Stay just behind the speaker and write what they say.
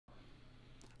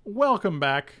Welcome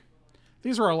back.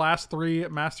 These are our last 3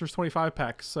 Masters 25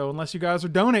 packs. So unless you guys are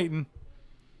donating,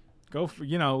 go for,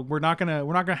 we're not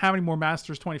gonna have any more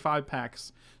Masters 25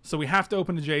 packs. So we have to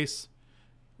open the Jace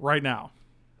right now.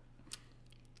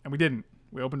 And we didn't.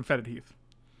 We opened Fetid Heath.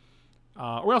 We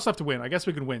also have to win. I guess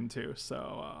we can win too.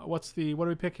 So what do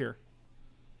we pick here?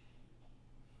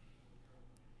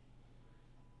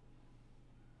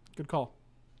 Good call.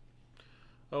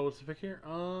 Oh, what's the pick here?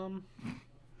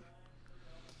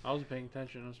 I wasn't paying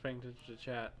attention. I was paying attention to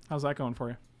chat. How's that going for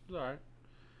you? It's alright.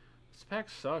 This pack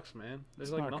sucks, man. There's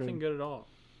It's like nothing good at all.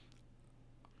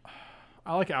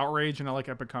 I like Outrage and I like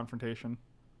Epic Confrontation.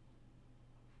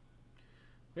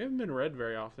 We haven't been red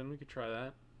very often. We could try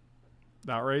that.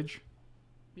 Outrage?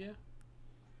 Yeah.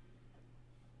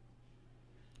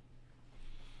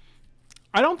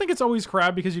 I don't think it's always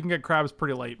crab because you can get crabs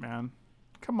pretty late, man.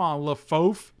 Come on,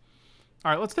 LaFouf.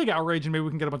 Alright, let's take Outrage and maybe we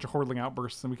can get a bunch of Hordling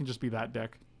Outbursts and we can just be that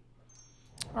deck.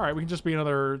 Alright, we can just be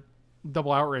another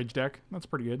double Outrage deck. That's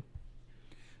pretty good.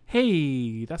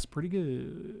 Hey, that's pretty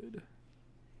good.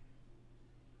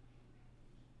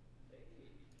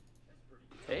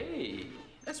 Hey,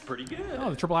 that's pretty good. Oh,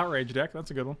 the triple Outrage deck.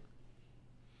 That's a good one.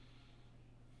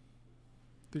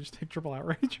 Did you just take triple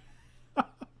Outrage?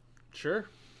 Sure.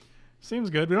 Seems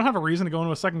good. We don't have a reason to go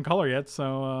into a second color yet,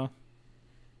 so...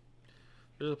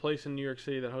 There's a place in New York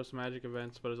City that hosts Magic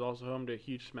events, but is also home to a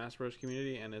huge Smash Bros.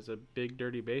 Community and is a big,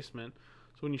 dirty basement.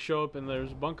 So when you show up and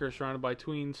there's bunkers surrounded by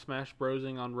tweens Smash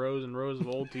Brosing on rows and rows of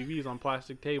old TVs on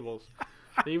plastic tables.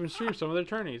 They even stream some of their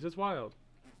tourneys. It's wild.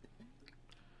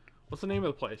 What's the name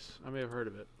of the place? I may have heard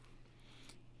of it.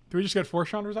 Do we just get 4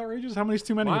 Chandra's Outrages? How many's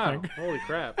too many, Wow. you think? Holy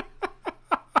crap.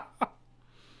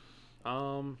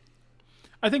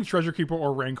 I think Treasure Keeper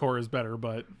or Rancor is better,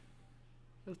 but...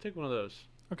 Let's take one of those.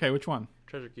 Okay, which one?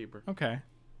 Treasure Keeper. Okay.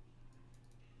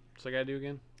 What's I gotta do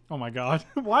again? Oh my god.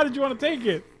 Why did you want to take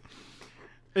it?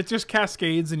 It just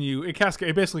cascades and you... It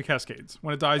basically cascades.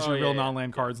 When it dies, you reveal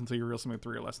non-land cards until you reveal something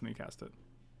 3 or less and then you cast it.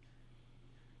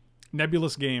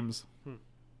 Nebulous Games.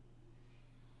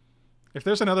 If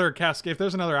there's another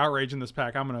Outrage in this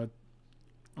pack, I'm gonna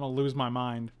lose my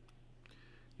mind.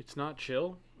 It's not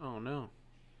chill? Oh no.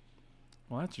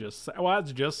 Well, that's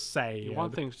just sad. You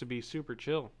want things to be super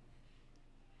chill.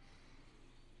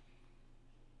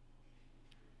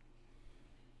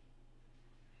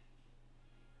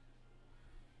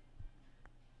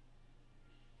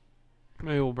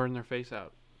 Maybe we'll burn their face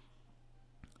out.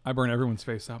 I burn everyone's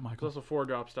face out, It's Michael. also 4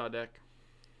 drops dot deck.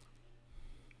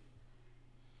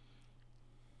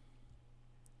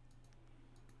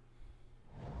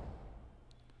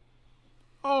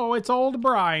 Oh, it's old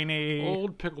Briny.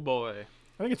 Old Pickle Boy.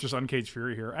 I think it's just Uncaged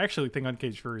Fury here. I actually think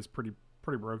Uncaged Fury is pretty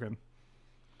broken.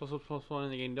 +1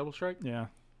 in the game double strike? Yeah.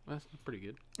 That's pretty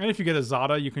good. And if you get a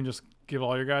Zada, you can just give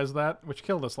all your guys that, which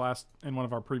killed us last in one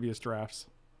of our previous drafts.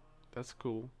 That's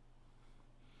cool.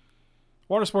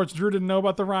 Water Sports Drew didn't know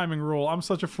about the rhyming rule. I'm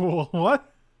such a fool.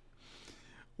 What?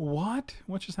 What?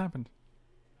 What just happened?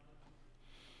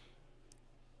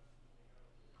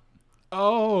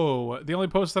 Oh, the only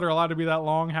posts that are allowed to be that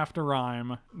long have to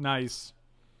rhyme. Nice.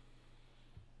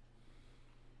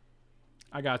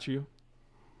 I got you.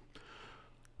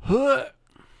 Huh.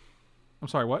 I'm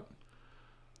sorry, what?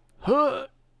 Huh.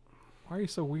 Why are you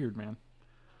so weird, man?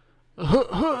 Huh.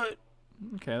 Huh.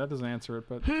 Okay, that doesn't answer it,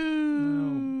 but... Huh.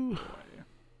 No way.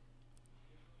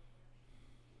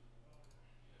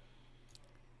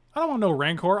 I don't want no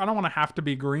Rancor. I don't want to have to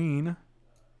be green.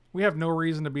 We have no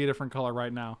reason to be a different color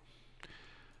right now.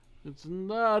 It's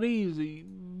not easy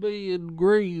being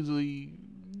greasy.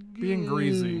 Being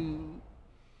greasy.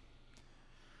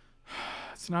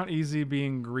 It's not easy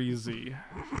being greasy.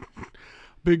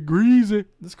 Big greasy.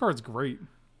 This card's great.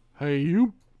 Hey,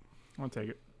 you. I'm gonna take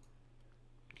it.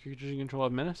 Creatures you control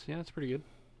have menace? Yeah, that's pretty good.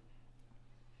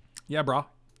 Yeah, brah.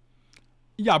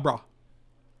 Yeah, brah.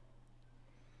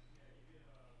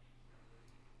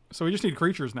 So we just need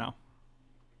creatures now.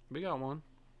 We got one.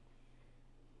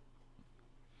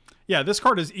 Yeah, this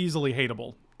card is easily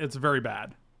hateable. It's very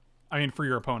bad. I mean, for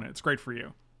your opponent. It's great for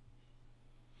you.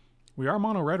 We are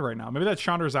mono red right now. Maybe that's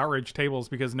Chandra's Outrage tables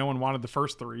because no one wanted the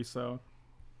first 3, so...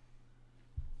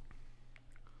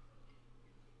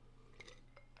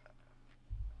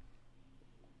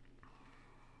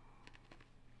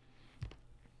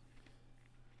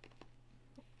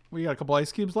 We got a couple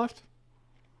ice cubes left.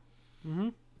 Mm-hmm.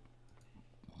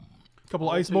 Couple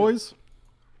ice boys.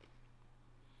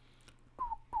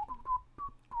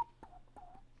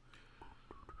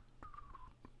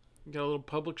 Got a little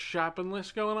public shopping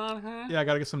list going on, huh? Yeah, I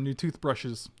gotta get some new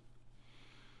toothbrushes.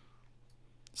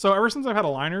 So ever since I've had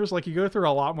aligners, like you go through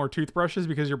a lot more toothbrushes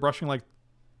because you're brushing like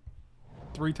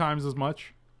 3 times as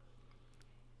much.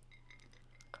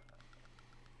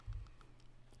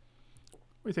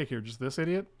 What do you take here? Just this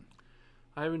idiot?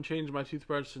 I haven't changed my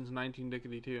toothbrush since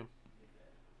 1992.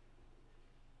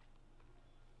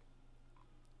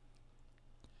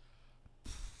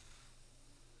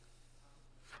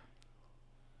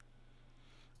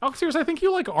 Oh, seriously, I think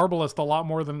you like Arbalest a lot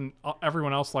more than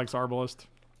everyone else likes Arbalest.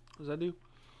 What does that do?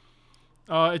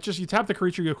 It's just you tap the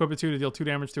creature you equip it to deal 2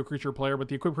 damage to a creature or player, but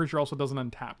the equipped creature also doesn't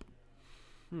untap.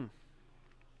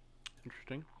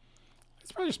 Interesting.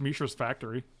 It's probably just Mishra's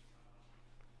Factory.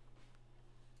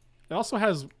 It also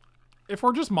has... If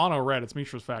we're just mono red, it's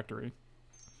Mishra's Factory.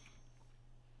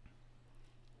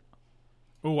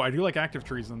 Oh, I do like Active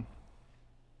Treason.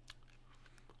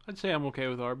 I'd say I'm okay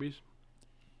with Arby's.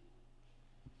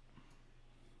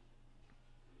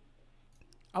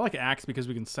 I like Axe because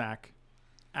we can sack.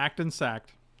 Act and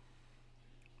sacked.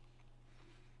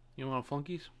 You want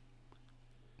flunkies?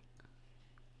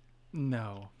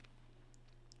 No.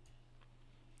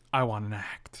 I want an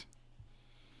act.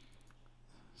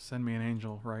 Send me an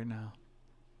angel right now.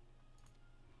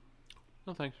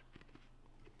 No thanks.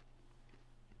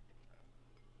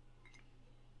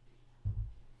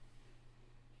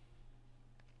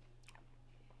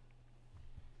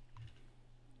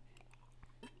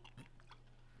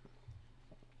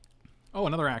 Oh,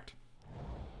 another act.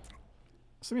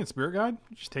 Simian Spirit Guide?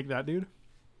 Just take that, dude.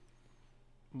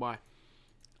 Why?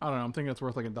 I don't know. I'm thinking it's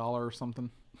worth like $1 or something.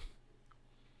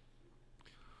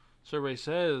 Survey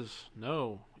says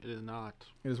no, it is not.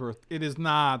 It is worth... It is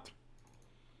not.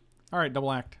 Alright,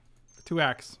 double act. 2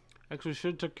 acts. Actually,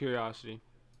 should have took Curiosity.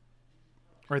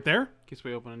 Right there? In case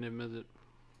we open a Niv Mizzet.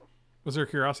 Was there a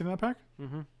Curiosity in that pack?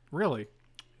 Mm-hmm. Really?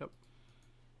 Yep.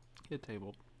 Get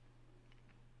tabled.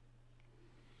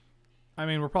 I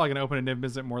mean, we're probably going to open a Niv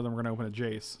Mizzet more than we're going to open a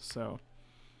Jace, so...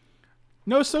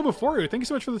 No, so before you. Thank you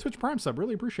so much for the Twitch Prime sub.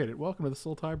 Really appreciate it. Welcome to the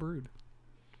Sultai Brood.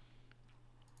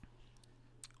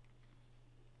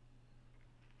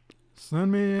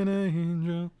 Send me an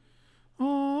angel.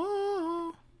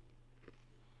 Oh,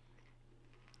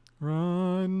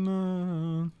 right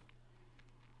now.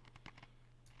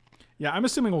 Yeah, I'm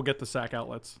assuming we'll get the sack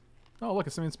outlets. Oh, look,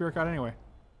 it's Simian Spirit Guide anyway.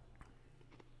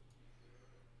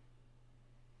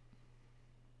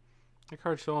 That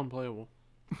card's still unplayable.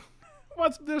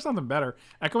 There's something better.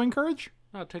 Echoing Courage?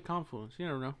 No, take Confluence. You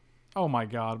never know. Oh my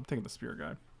god, I'm taking the Spirit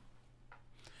Guide.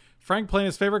 Frank playing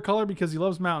his favorite color because he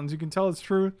loves mountains. You can tell it's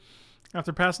true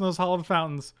after passing those hollowed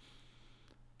fountains.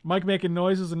 Mike making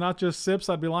noises and not just sips.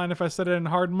 I'd be lying if I said it in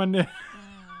hard Monday.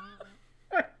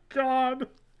 God.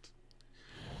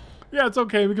 Yeah, it's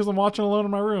okay because I'm watching alone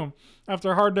in my room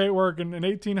after a hard day at work and an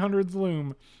 1800s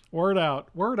loom. Word out.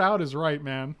 Word out is right,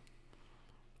 man.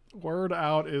 Word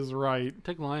out is right.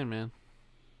 Take Lion Man.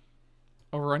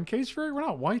 Over Uncaged Fury? We're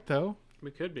not white, though.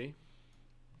 We could be.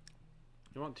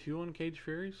 You want 2 Uncaged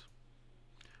Furies?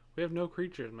 We have no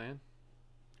creatures, man.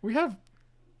 We have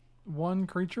 1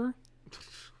 creature.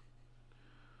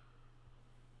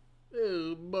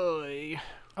 Oh, boy.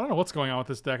 I don't know what's going on with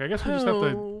this deck. I guess we just have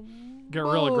to get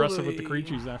real aggressive with the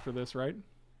creatures after this, right?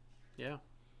 Yeah.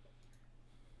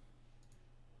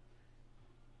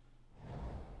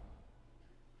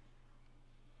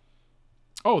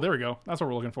 Oh, there we go. That's what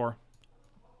we're looking for.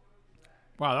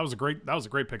 Wow, that was a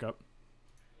great pickup.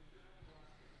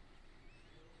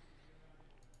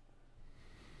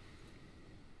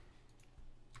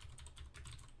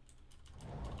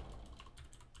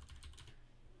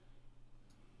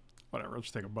 Whatever, let's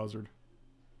just take a buzzard.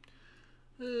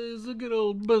 It's a good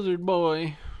old buzzard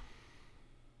boy.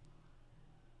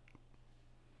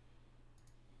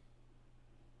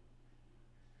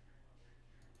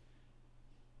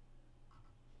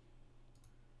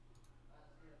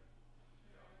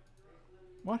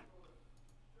 What?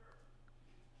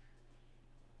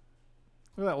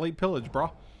 Look at that late pillage,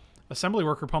 bro. Assembly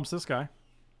worker pumps this guy.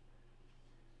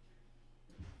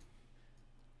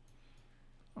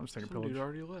 I'll just take a Some pillage. dude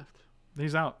already left.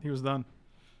 He's out. He was done.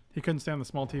 He couldn't stand the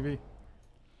small TV.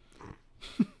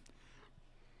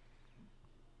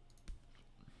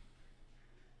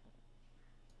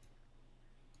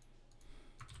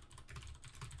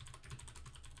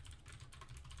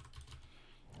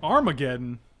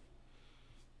 Armageddon.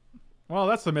 Well,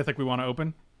 that's the mythic we want to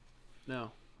open.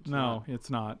 No. No, it's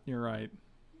not. You're right.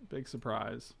 Big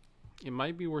surprise. It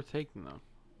might be worth taking, though.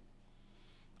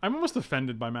 I'm almost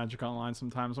offended by Magic Online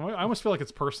sometimes. I almost feel like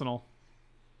it's personal.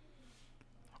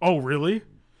 Oh, really?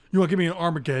 You want to give me an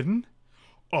Armageddon?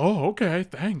 Oh, okay.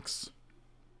 Thanks.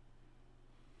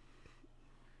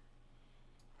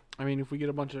 I mean, if we get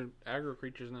a bunch of aggro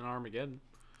creatures in an Armageddon.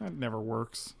 That never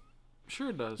works.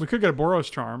 Sure it does. We could get a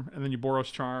Boros Charm, and then you Boros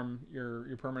Charm your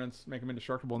permanents, make them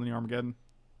indestructible, and then you Armageddon.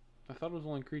 I thought it was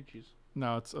only creatures.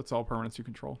 No, it's all permanents you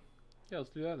control. Yeah, let's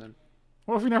do that then.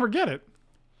 What if we never get it?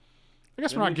 I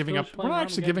guess Then we're we not giving still up. just We're play not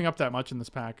actually Armageddon? giving up that much in this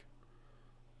pack.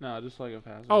 No, just like a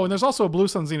pass. Oh, and there's also a Blue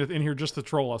Sun Zenith in here just to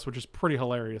troll us, which is pretty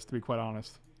hilarious, to be quite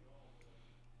honest.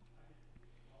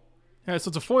 Yeah, so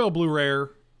it's a foil blue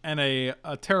rare and a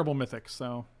terrible mythic,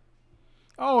 so...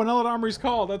 Oh, and Eladamri's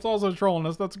Call. That's also trolling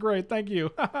us. That's great. Thank you.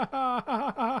 Oh, my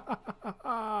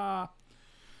God.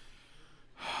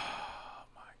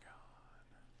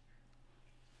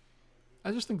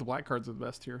 I just think the black cards are the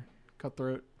best here.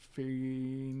 Cutthroat,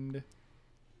 Fiend...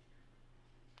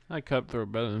 I like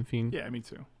Cutthroat better than Fiend. Yeah, me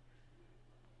too.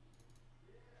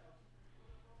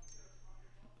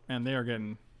 And they are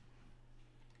getting...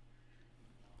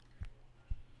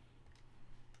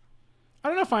 I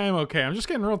don't know if I am okay. I'm just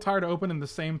getting real tired of opening the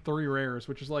same 3 rares,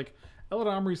 which is like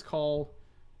Eladamri's Call,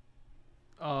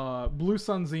 Blue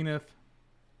Sun Zenith,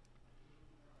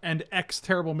 and X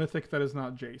Terrible Mythic that is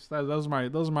not Jace. Those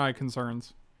are my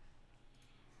concerns.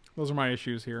 Those are my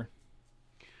issues here.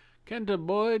 Can't a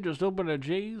boy just open a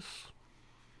Jace?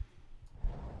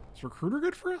 Is Recruiter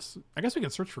good for us? I guess we can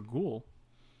search for Ghoul.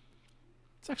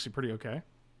 It's actually pretty okay.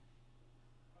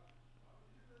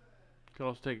 Could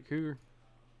also take a Cougar.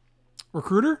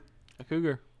 Recruiter? A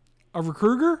Cougar. A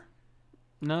Recruiter?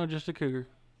 No, just a Cougar.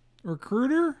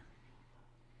 Recruiter?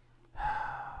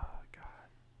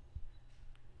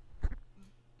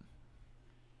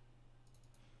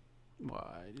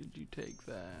 Why did you take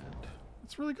that?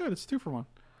 It's really good. It's 2 for 1.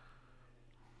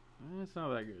 It's not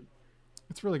that good.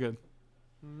 It's really good.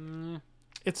 Mm.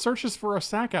 It searches for a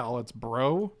sack outlets,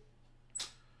 bro.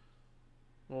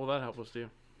 What will that help us do?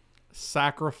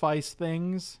 Sacrifice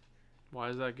things. Why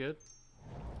is that good?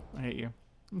 I hate you.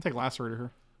 I'm gonna take Lacerator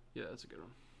here. Yeah, that's a good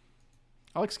one.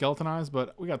 I like Skeletonized,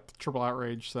 but we got triple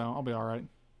outrage, so I'll be alright.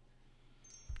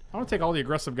 I want to take all the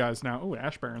aggressive guys now. Ooh,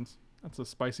 Ash Barons. That's a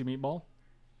spicy meatball.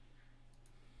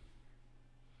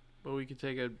 But we could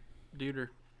take a Deuter.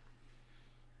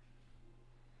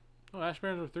 Oh, Ash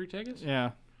Barons with 3 tickets?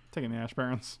 Yeah, taking the Ash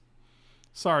Barons.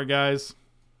 Sorry, guys.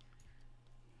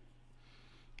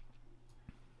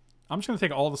 I'm just going to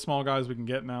take all the small guys we can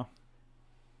get now.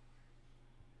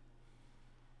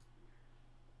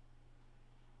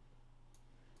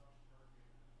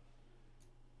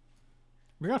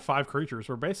 We got 5 creatures.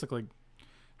 We're basically...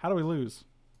 How do we lose?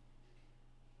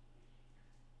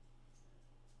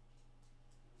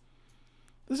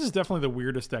 This is definitely the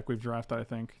weirdest deck we've drafted, I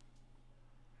think.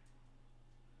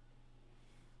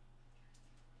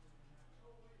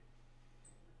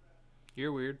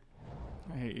 You're weird.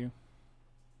 I hate you.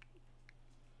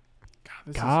 God,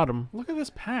 this Got is, him. Look at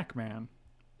this pack, man.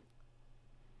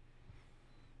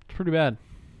 It's pretty bad.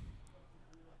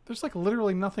 There's like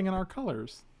literally nothing in our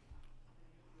colors.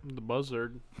 The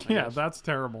Buzzard. I Yeah, guess. that's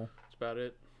terrible. That's about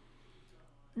it.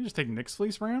 You just take Nyx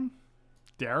Fleece Ram?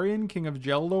 Darian, King of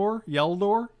Yeldor?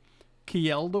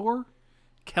 Kieldor?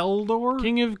 Keldor?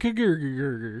 King of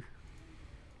Cougar.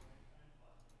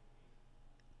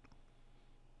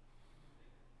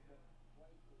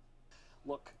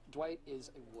 Look, Dwight is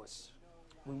a wuss.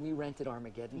 When we rented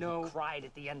Armageddon, No. he cried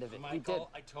at the end of it. We did. Michael,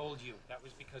 I told you that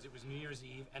was because it was New Year's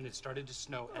Eve and it started to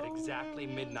snow at exactly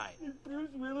midnight.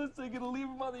 Bruce Willis, they're gonna leave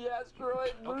him on the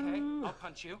asteroid. Okay, I'll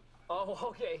punch you. Oh,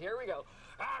 okay, here we go.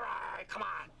 All right, come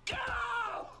on,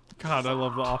 go! God, I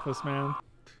love The Office, man.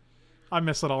 I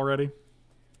miss it already.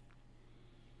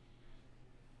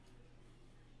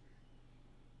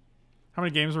 How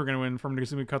many games are we going to win from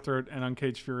Nizumi Cutthroat and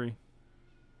Uncaged Fury?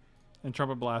 And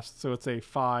Trumpet Blast. So it's a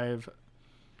 5...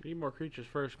 Need more creatures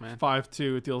first, man.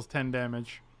 5/2, it deals 10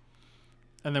 damage.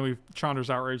 And then we've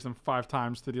Chandra's outraged them 5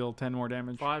 times to deal 10 more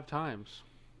damage. 5 times.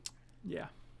 Yeah.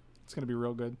 It's going to be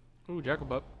real good. Ooh, Jackal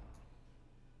Pup.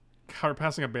 God, we're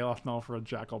passing a Bailoff Null for a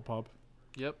Jackal Pup.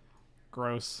 Yep.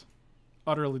 Gross.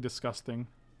 Utterly disgusting.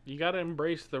 You gotta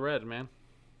embrace the red, man.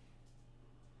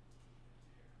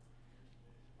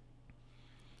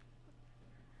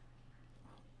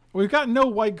 We've got no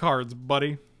white cards,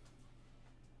 buddy.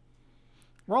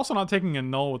 We're also not taking a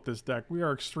null with this deck. We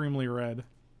are extremely red.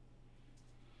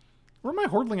 Where are my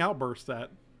Hordling Outbursts at?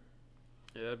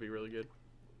 Yeah, that'd be really good.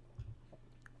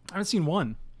 I haven't seen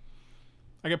one.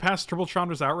 I get past Triple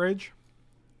Chandra's Outrage.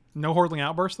 No Hordling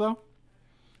Outburst, though?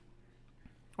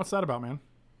 What's that about, man?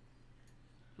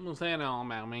 What's that all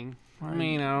about, man? Why- I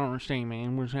mean, I don't understand,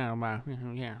 man. What's that about?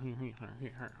 Yeah.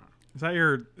 Is that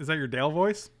your Dale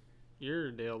voice? Your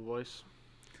Dale voice.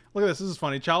 Look at this. This is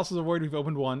funny. Chalice of the Void, we've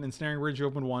opened 1. Ensnaring Ridge, we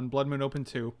opened 1. Blood Moon opened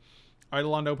 2.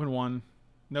 Eidolon opened 1.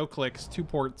 No clicks. 2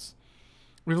 ports.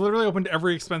 We've literally opened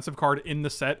every expensive card in the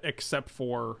set except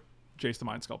for Jace the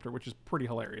Mind Sculptor, which is pretty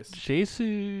hilarious.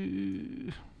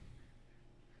 Jason.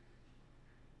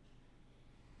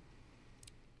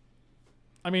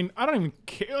 I mean, I don't even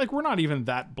care. Like, we're not even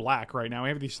that black right now. We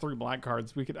have these 3 black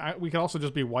cards. We could also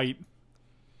just be white.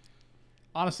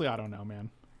 Honestly, I don't know,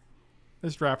 man.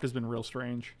 This draft has been real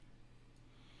strange.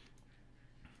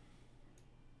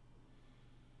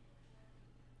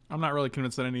 I'm not really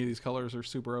convinced that any of these colors are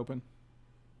super open.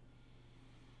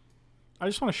 I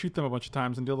just want to shoot them a bunch of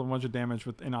times and deal them a bunch of damage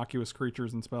with innocuous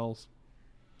creatures and spells.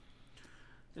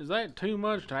 Is that too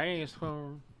much to ask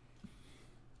for?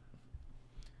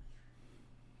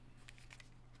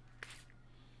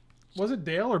 Was it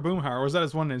Dale or Boomhauer? Or was that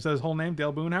his one name? Is that his whole name,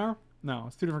 Dale Boomhauer? No,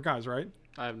 it's 2 different guys, right?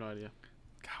 I have no idea.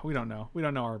 God, we don't know. We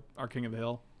don't know our King of the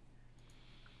Hill.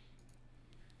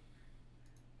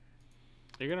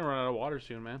 You're gonna run out of water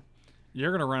soon, man.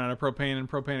 You're gonna run out of propane and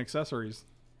propane accessories.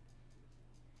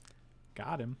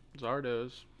 Got him.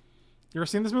 Zardos. You ever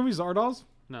seen this movie, Zardoz?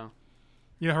 No.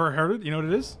 You ever heard it? You know what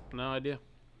it is? No idea.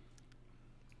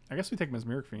 I guess we take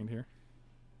Mesmeric Fiend here.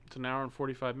 It's an hour and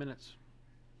 45 minutes.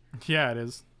 Yeah, it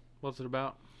is. What's it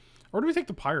about? Or do we take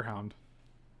the Pyre Hound?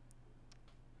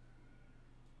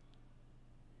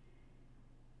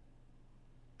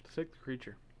 Take the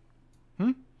creature.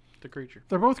 Hmm? The creature.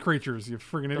 They're both creatures, you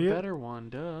friggin' The idiot. better one,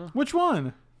 duh. Which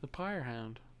one? The Pyre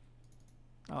Hound.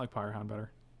 I like Pyre Hound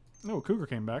better. Oh, Cougar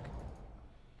came back.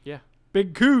 Yeah.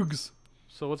 Big Cougs.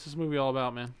 So what's this movie all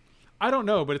about, man? I don't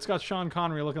know, but it's got Sean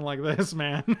Connery looking like this,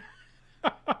 man.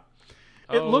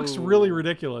 It looks really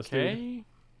ridiculous, dude. Okay.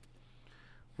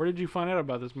 Where did you find out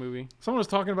about this movie? Someone was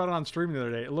talking about it on stream the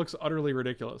other day. It looks utterly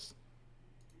ridiculous.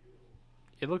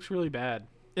 It looks really bad.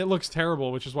 It looks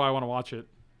terrible, which is why I want to watch it.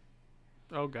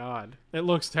 Oh, God. It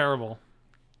looks terrible.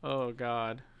 Oh,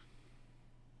 God.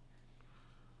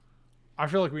 I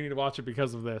feel like we need to watch it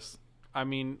because of this. I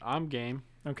mean, I'm game.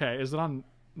 Okay, is it on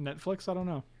Netflix? I don't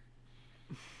know.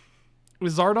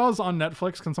 Is Zardoz on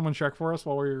Netflix? Can someone check for us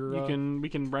while we're... We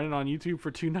can rent it on YouTube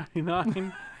for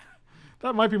 $2.99.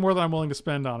 That might be more than I'm willing to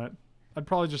spend on it. I'd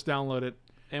probably just download it.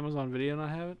 Amazon Video not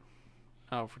have it?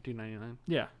 Oh, for $2.99.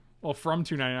 Yeah. Well, from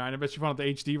 $2.99. I bet you if you want the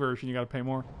HD version, you got to pay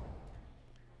more.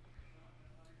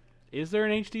 Is there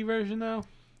an HD version, though?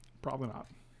 Probably not.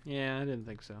 Yeah, I didn't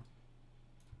think so.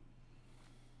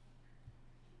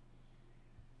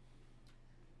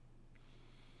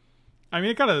 I mean,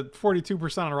 it got a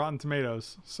 42% on Rotten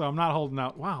Tomatoes, so I'm not holding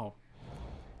out. Wow.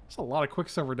 There's a lot of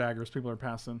Quicksilver daggers people are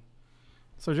passing.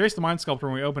 So Jace the Mind Sculptor,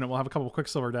 when we open it, we'll have a couple of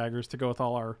Quicksilver daggers to go with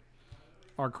all our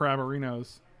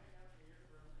Crabarinos.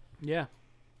 Yeah.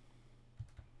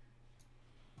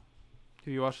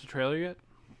 Have you watched the trailer yet?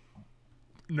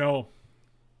 No.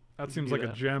 That seems do like a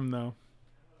that. gem, though.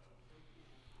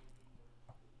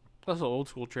 That's the old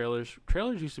school trailers.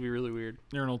 Trailers used to be really weird.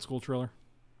 You're an old school trailer.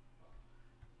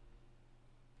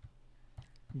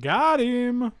 Got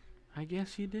him! I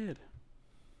guess you did.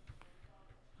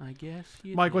 I guess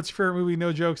you Mike, did. what's your favorite movie?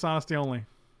 No jokes, honesty only.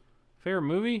 Favorite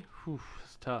movie? Whew,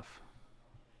 it's tough.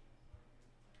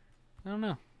 I don't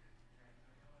know.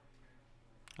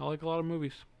 I like a lot of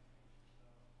movies.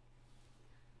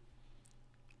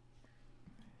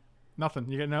 Nothing.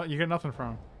 You get nothing from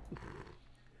him.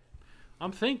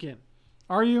 I'm thinking.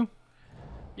 Are you?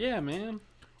 Yeah, man.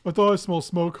 I thought I smelled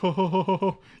smoke.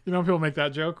 You know, people make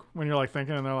that joke when you're like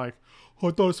thinking, and they're like, "Oh,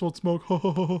 I thought I smelled smoke."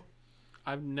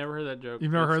 I've never heard that joke.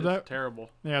 You've never heard that? It's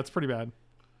terrible. Yeah, it's pretty bad.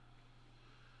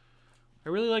 I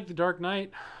really like The Dark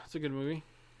Knight. It's a good movie.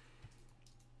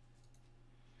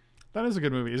 That is a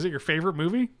good movie. Is it your favorite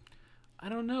movie? I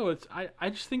don't know. I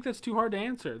just think that's too hard to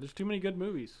answer. There's too many good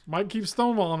movies. Mike keeps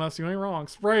stonewalling us. You ain't wrong.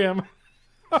 Spray him.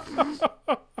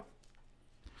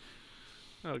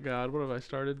 Oh God, what have I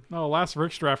started? No, last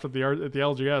Rick's draft at the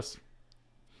LGS.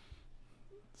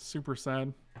 Super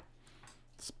sad.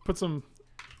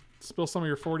 Spill some of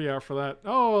your 40 out for that.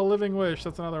 Oh, a Living Wish.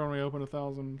 That's another one we opened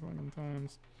 1,000 fucking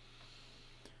times.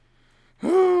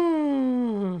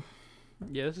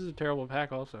 Yeah, this is a terrible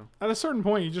pack. Also, At a certain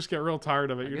point, you just get real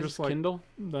tired of it. I You're guess just like, Kindle.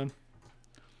 I'm done.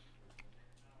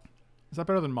 Is that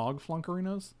better than Mog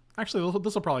Flunkerinos? Actually,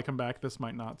 this will probably come back. This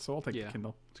might not, so I'll take the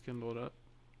Kindle. Let's Kindle it up.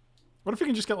 What if we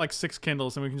can just get like 6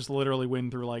 Kindles and we can just literally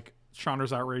win through like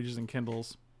Chandra's Outrages and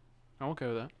Kindles? I'm okay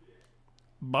with that.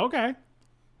 Okay.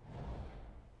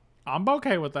 I'm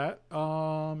okay with that.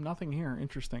 Nothing here.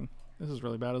 Interesting. This is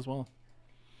really bad as well.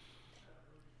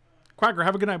 Quacker,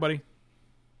 have a good night, buddy.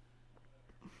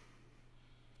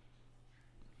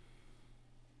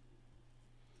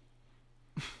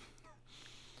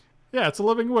 Yeah, it's a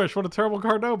Living Wish. What a terrible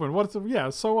card to open.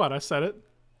 Yeah, so what? I said it.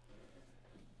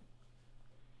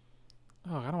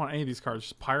 Oh, want any of these cards.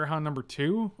 Just Pyrohound number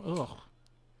 2? Ugh.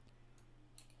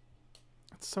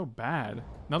 That's so bad.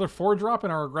 Another 4-drop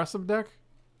in our aggressive deck?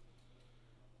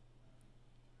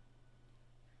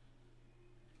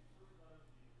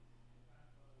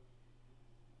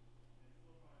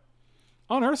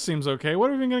 Unearth seems okay. What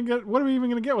are we even gonna get? What are we even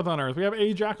gonna get with Unearth? We have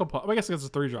a Jackal. I guess it gets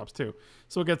the 3-drops too.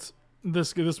 So it gets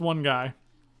this one guy.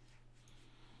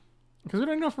 Because we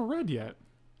don't know if we're red yet.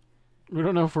 We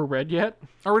don't know if we're red yet.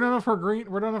 Or we don't know if we're green.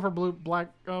 We don't know if we're blue,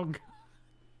 black. Oh, God.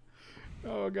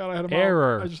 Oh, God, I had a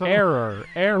Error. Error.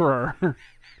 Error.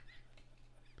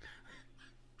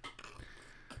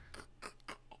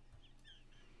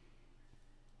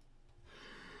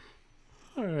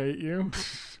 I hate you.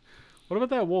 What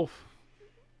about that wolf?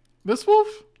 This wolf?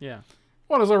 Yeah.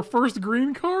 What is our first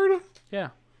green card? Yeah.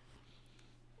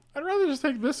 I'd rather just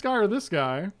take this guy or this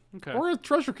guy. Okay. Or a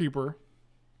Treasure Keeper.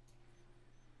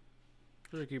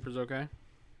 Treasure Keeper's okay.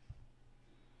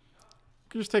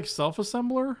 Could just take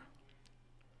Self-Assembler.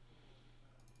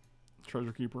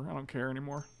 Treasure Keeper. I don't care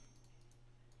anymore.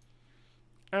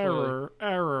 Error.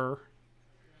 Error.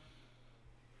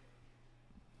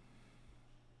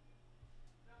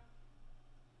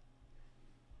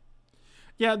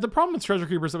 Yeah, the problem with Treasure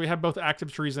Keeper is that we have both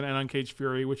Active Treason and Uncaged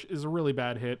Fury, which is a really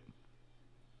bad hit.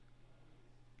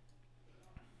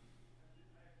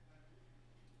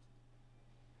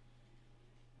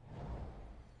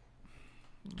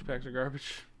 Two packs of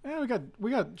garbage. Yeah, we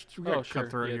got Oh, sure.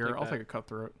 Cutthroat Yeah, here. take I'll that. take a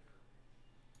Cutthroat.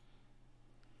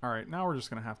 All right, now we're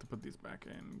just gonna have to put these back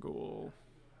in. Ghoul.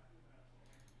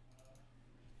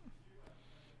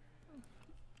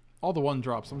 All the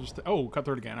 1-drops. I'm just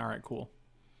Cutthroat again. All right, cool.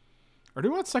 Or do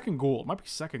we want second Ghoul? It might be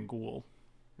second Ghoul.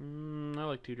 I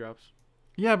like 2-drops.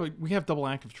 Yeah, but we have double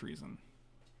Active Treason.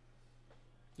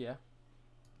 Yeah.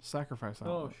 Sacrifice that.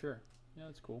 Oh, sure. Yeah,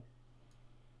 that's cool.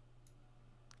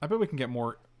 I bet we can get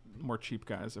more cheap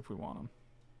guys if we want them.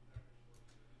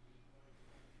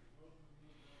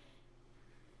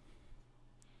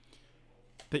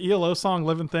 The ELO song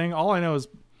Living Thing, all I know is...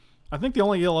 I think the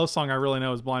only ELO song I really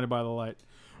know is Blinded by the Light.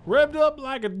 Revved up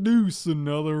like a deuce,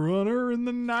 another runner in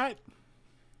the night.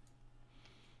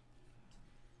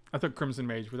 I took Crimson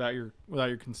Mage without your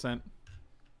consent.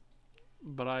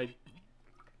 But I...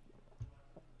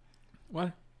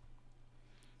 What?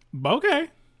 Okay.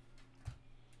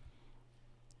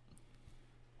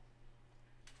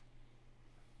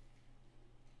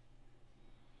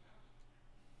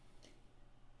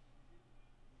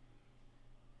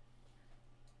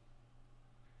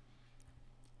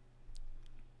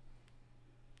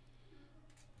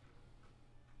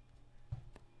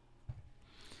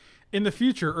 In the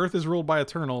future, Earth is ruled by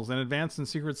Eternals, an advanced and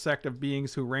secret sect of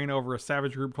beings who reign over a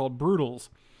savage group called Brutals.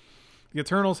 The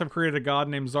Eternals have created a god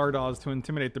named Zardoz to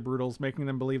intimidate the Brutals, making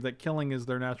them believe that killing is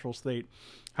their natural state.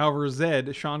 However,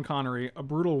 Zed, Sean Connery, a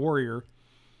brutal warrior...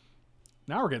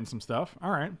 Now we're getting some stuff.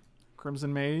 Alright.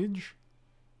 Crimson Mage.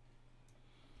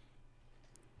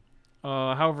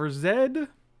 However, Zed,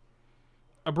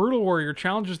 a brutal warrior,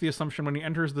 challenges the assumption when he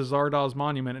enters the Zardoz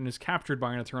monument and is captured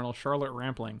by an Eternal, Charlotte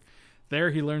Rampling. There,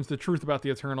 he learns the truth about the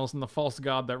Eternals and the false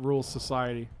god that rules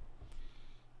society.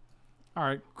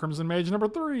 Alright, Crimson Mage number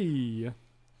 3.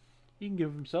 He can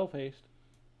give himself haste.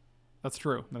 That's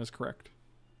true. That is correct.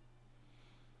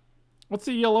 What's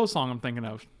the ELO song I'm thinking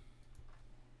of?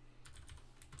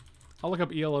 I'll look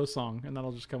up ELO song, and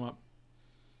that'll just come up.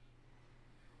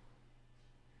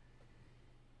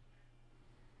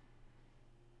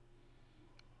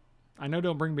 I know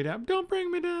Don't Bring Me Down. Don't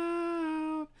Bring Me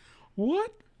Down!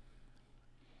 What?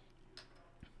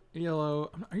 ELO.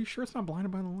 Are you sure it's not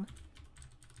Blinded by the Light?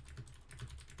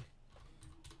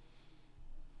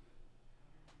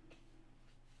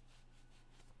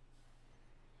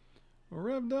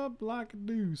 Revved up like a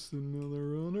deuce,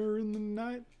 another runner in the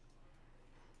night.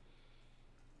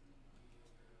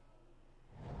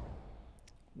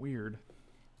 Weird.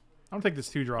 I don't take this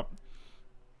 2-drop.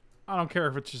 I don't care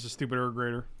if it's just a stupid Earth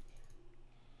Grader.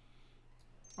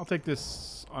 I'll take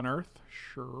this Unearth.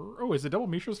 Sure. Oh, is it double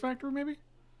Mishra's Factory, maybe?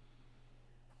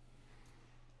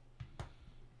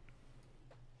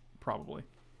 Probably.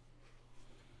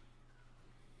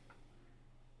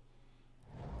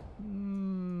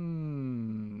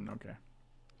 Okay.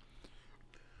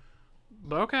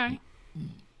 Okay.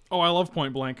 Oh, I love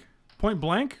Point Blank. Point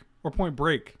Blank or Point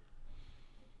Break?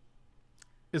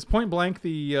 Is Point Blank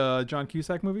the John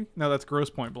Cusack movie? No, that's Gross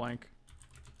Point Blank.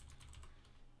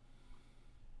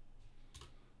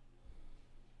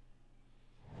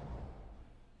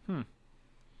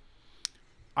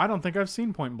 I don't think I've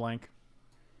seen Point Blank.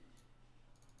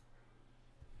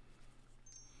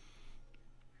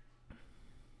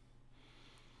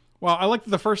 Well, I like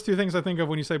the first two things I think of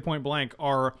when you say point blank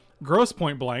are Gross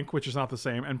Point Blank, which is not the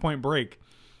same, and Point Break,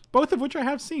 both of which I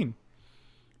have seen.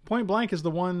 Point Blank is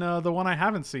the one I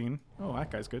haven't seen. Oh,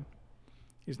 that guy's good.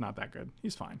 He's not that good.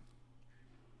 He's fine.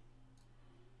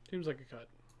 Seems like a cut.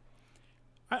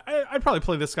 I'd probably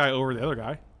play this guy over the other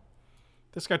guy.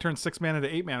 This guy turns 6 mana to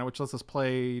 8 mana, which lets us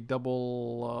play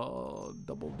double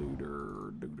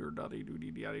dooder duddy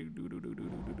doody daddy doo doo doo doo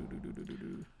doo doo doo doo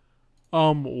doo.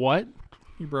 What?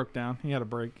 He broke down. He had a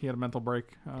break. He had a mental break.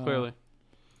 Clearly.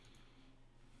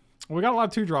 We got a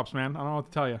lot of 2-drops, man. I don't know what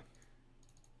to tell you.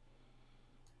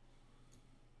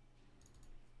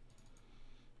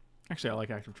 Actually, I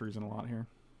like Active Treason a lot here.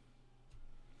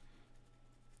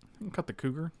 I can cut the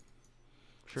Cougar.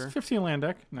 Sure. It's 15 land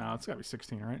deck. No, it's got to be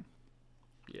 16, right?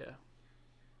 Yeah.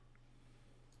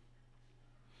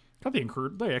 Cut the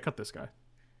Incurred. Oh, yeah, cut this guy.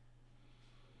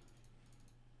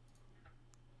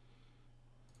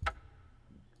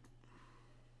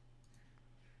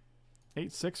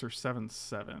 Eight six or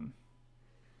 7/7.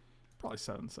 Probably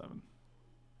 7/7.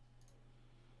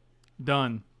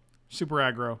 Done. Super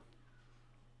aggro.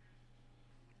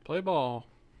 Play ball.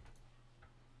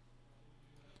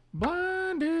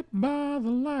 Blinded by the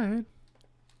light.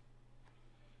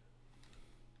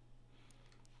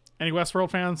 Any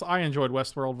Westworld fans? I enjoyed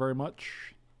Westworld very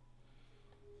much.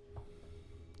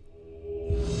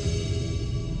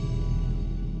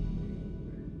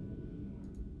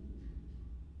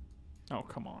 Oh,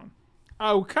 come on.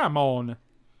 Oh, come on.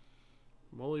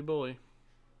 Bully bully.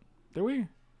 Do we?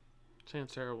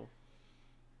 Sounds terrible.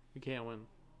 We can't win.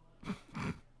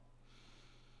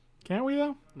 Can't we,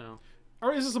 though? No.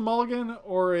 Or is this a mulligan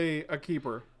or a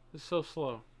keeper? It's so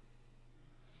slow.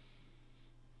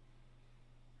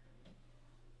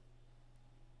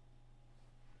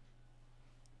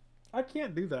 I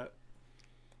can't do that.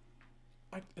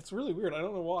 It's really weird. I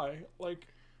don't know why. Like,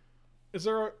 is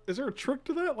there a trick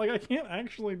to that? Like, I can't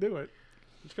actually do it.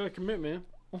 Just gotta commit, man.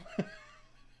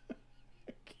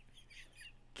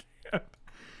 Can't.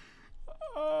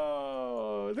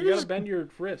 Oh, You gotta bend your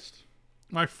wrist.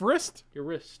 My wrist? Your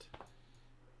wrist.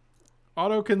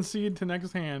 Auto concede to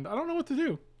next hand. I don't know what to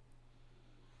do.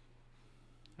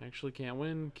 Actually can't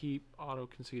win. Keep. Auto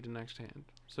concede to next hand.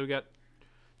 So we got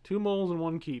 2 moles and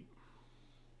 1 keep.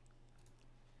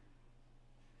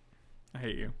 I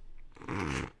hate you.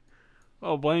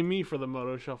 Oh, blame me for the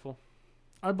moto shuffle.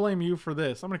 I blame you for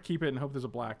this. I'm gonna keep it and hope there's a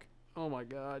black. Oh my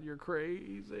god, you're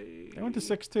crazy. They went to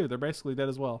 6/2. They're basically dead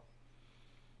as well.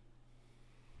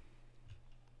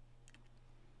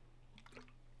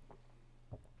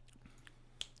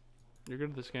 You're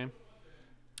good at this game.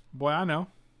 Boy, I know.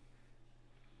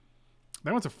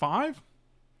 They went to 5?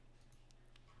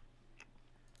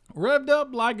 Revved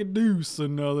up like a deuce,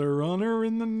 another runner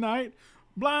in the night,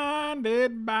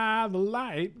 blinded by the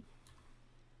light.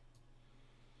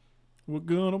 We're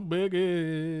gonna beg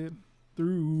it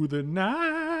through the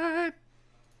night.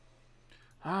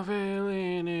 I fell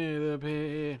into the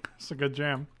pit. It's a good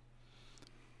jam.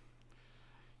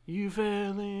 You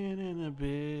fell in the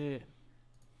pit.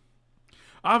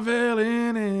 I fell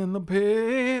in the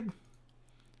pit.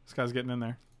 This guy's getting in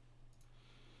there.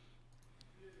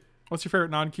 What's your favorite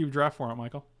non-cube draft format,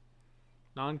 Michael?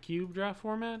 Non-cube draft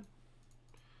format?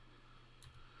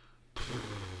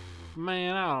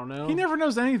 Man, I don't know. He never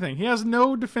knows anything. He has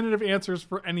no definitive answers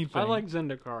for anything. I like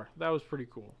Zendikar. That was pretty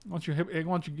cool. Why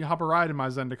don't you hop a ride in my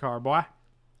Zendikar, boy?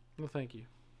 Well, thank you.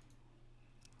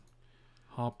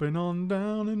 Hopping on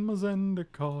down in my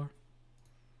Zendikar.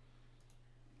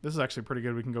 This is actually pretty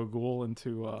good. We can go ghoul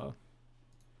into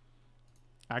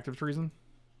Active Treason.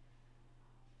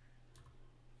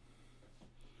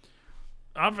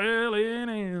 I fell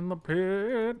in the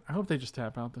pit. I hope they just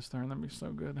tap out this turn. That'd be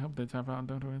so good. I hope they tap out and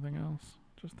don't do anything else.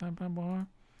 Just tap out, boy.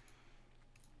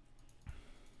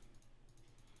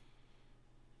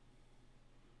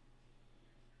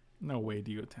 No way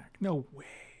do you attack. No way.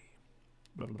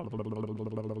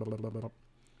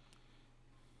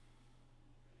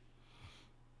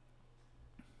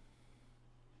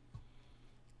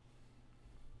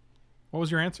 What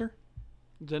was your answer?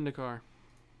 Zendikar.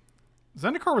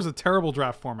 Zendikar was a terrible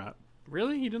draft format.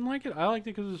 Really? You didn't like it? I liked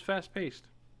it because it was fast-paced.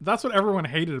 That's what everyone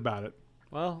hated about it.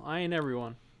 Well, I ain't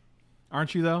everyone.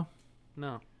 Aren't you, though?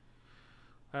 No.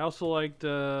 I also liked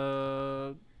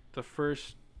the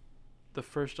first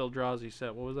Eldrazi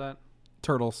set. What was that?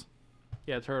 Turtles.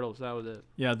 Yeah, Turtles. That was it.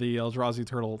 Yeah, the Eldrazi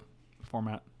turtle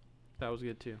format. That was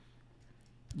good, too.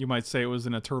 You might say it was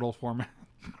in a turtle format.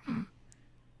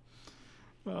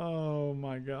 Oh,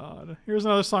 my God. Here's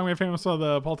another song made famous by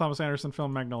the Paul Thomas Anderson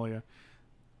film Magnolia.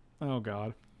 Oh,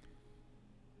 God.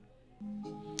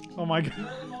 Oh, my God.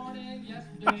 Good morning, yes,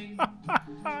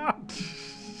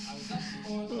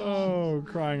 Oh,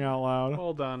 crying out loud.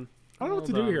 Well done. I don't know what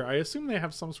to do here. I assume they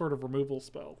have some sort of removal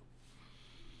spell.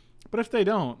 But if they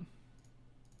don't,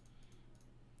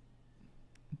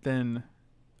 then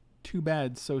too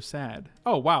bad, so sad.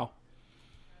 Oh, wow.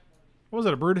 What was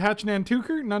it, a brood hatch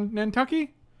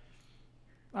Nantucky?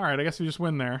 All right, I guess we just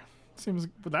win there. Seems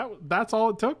that's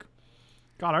all it took?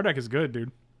 God, our deck is good,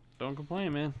 dude. Don't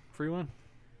complain, man. Free win.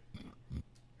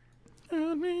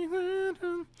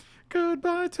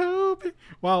 Goodbye, Toby.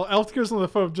 Wow, Elfkers and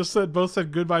LeFauve both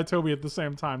said goodbye, Toby at the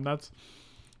same time. That's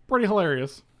pretty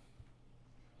hilarious.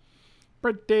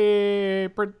 Pretty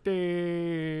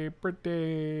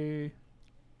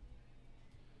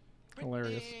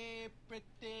hilarious.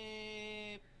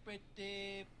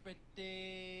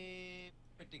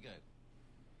 Pretty good.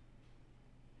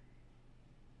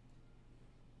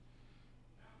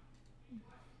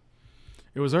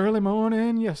 It was early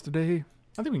morning yesterday.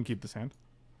 I think we can keep this hand.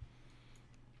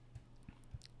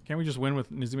 Can't we just win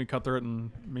with Nizumi Cutthroat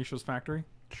and Misha's Factory?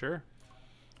 Sure.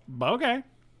 Okay.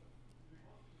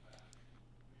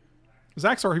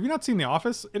 Zaxor, have you not seen The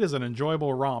Office? It is an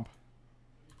enjoyable romp.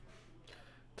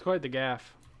 It's quite the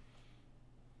gaff.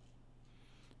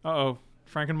 Uh-oh.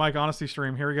 Frank and Mike honesty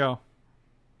stream. Here we go.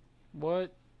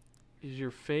 What is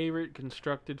your favorite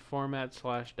constructed format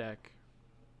 / deck?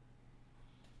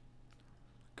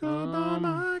 Goodbye,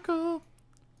 Michael.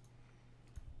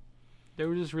 They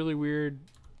were just really weird.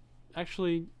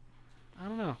 Actually, I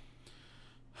don't know.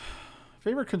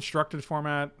 Favorite constructed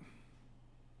format?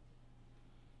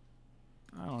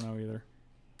 I don't know either.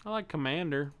 I like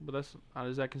Commander, but that's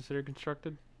is that considered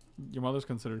constructed? Your mother's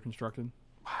considered constructed.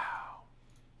 Wow.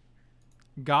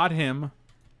 Got him.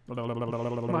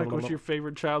 Mike, what's your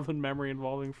favorite childhood memory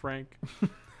involving Frank?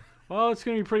 Well, it's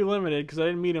going to be pretty limited because I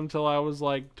didn't meet him till I was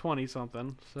like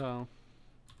 20-something, so.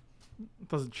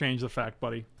 Doesn't change the fact,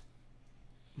 buddy.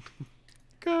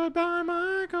 Goodbye,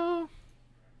 Michael.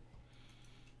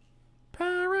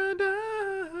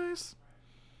 Paradise.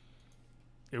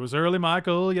 It was early,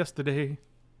 Michael, yesterday.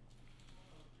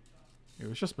 It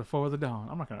was just before the dawn.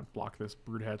 I'm not going to block this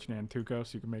Broodhatch Nantuko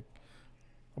so you can make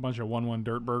a bunch of 1/1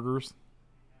 dirt burgers.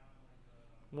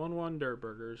 1/1 dirt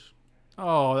burgers.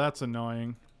 Oh, that's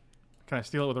annoying. Can I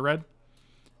steal it with a red?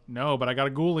 No, but I got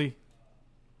a ghoulie.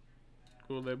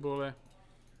 Ghoulie.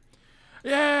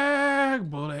 Yeah,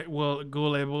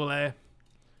 ghoulie.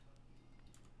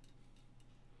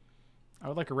 I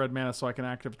would like a red mana so I can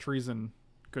active treason,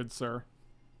 good sir.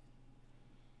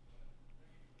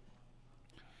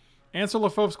 Answer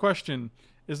LeFauve's question.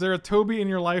 Is there a Toby in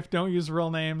your life? Don't use real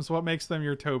names. What makes them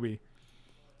your Toby?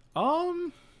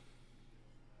 There's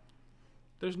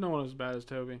no one as bad as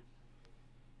Toby.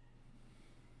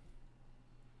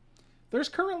 There's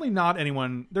currently not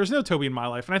anyone. There's no Toby in my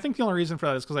life. And I think the only reason for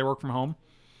that is because I work from home.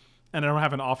 And I don't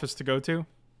have an office to go to.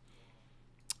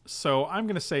 So I'm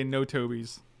going to say no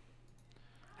Tobys.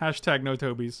 Hashtag no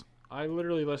Tobys. I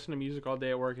literally listen to music all day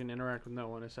at work and interact with no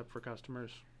one except for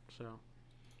customers. So.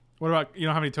 What about, you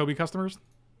don't have any Toby customers?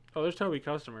 Oh, there's Toby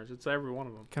customers. It's every one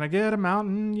of them. Can I get a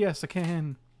mountain? Yes, I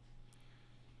can.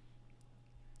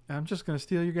 I'm just going to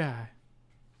steal your guy.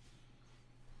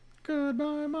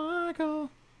 Goodbye, Michael.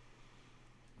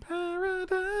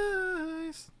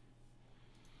 Paradise.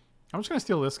 I'm just going to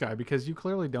steal this guy because you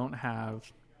clearly don't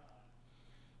have...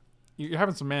 You're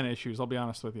having some mana issues, I'll be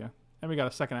honest with you. And we got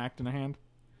a second act in the hand.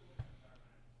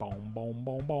 Boom, boom,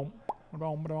 boom, boom.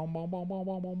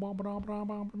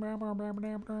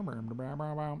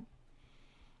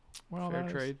 Well, fair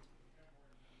trade.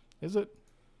 Is it?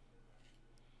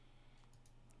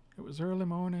 It was early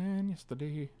morning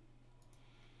yesterday.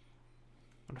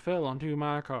 I fell onto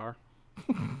my car.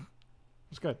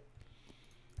 It's good.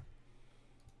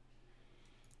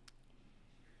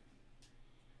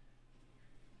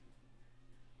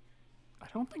 I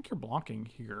don't think you're blocking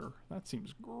here. That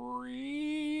seems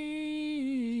greedy.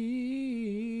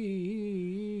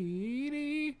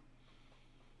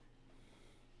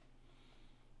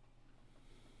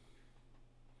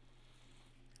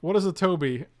 What is a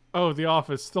Toby? Oh, The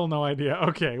Office. Still no idea.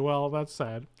 Okay, well, that's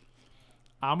sad.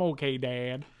 I'm okay,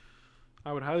 Dad.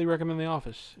 I would highly recommend The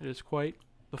Office. It is quite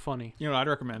the funny. You know what I'd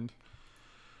recommend?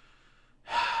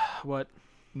 What?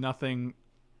 Nothing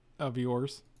of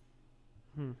yours.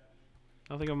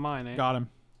 Nothing of mine, eh? Got him.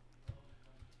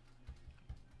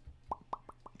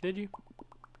 Did you?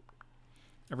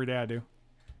 Every day I do.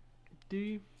 Do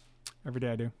you? Every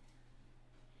day I do.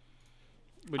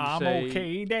 Would you I'm say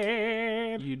okay,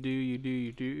 Dad. You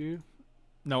do.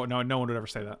 No one would ever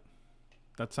say that.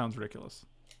 That sounds ridiculous.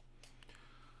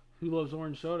 Who loves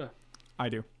orange soda? I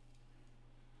do.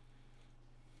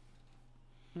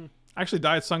 Actually,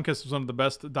 Diet Sunkiss was one of the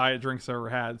best diet drinks I ever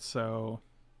had, so...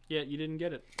 Yeah, you didn't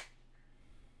get it.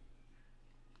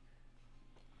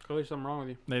 Clearly something wrong with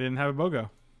you. They didn't have a BOGO.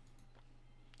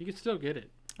 You can still get it.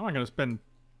 I'm not going to spend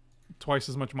twice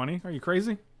as much money. Are you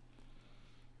crazy?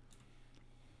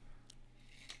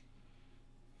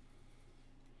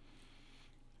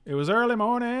 It was early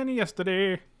morning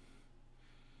yesterday.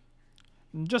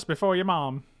 Just before your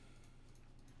mom.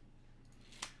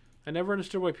 I never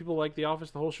understood why people like The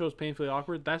Office. The whole show is painfully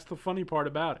awkward. That's the funny part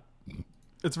about it.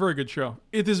 It's a very good show.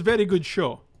 It is very good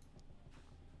show.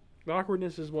 The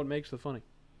awkwardness is what makes the funny.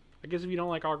 I guess if you don't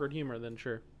like awkward humor, then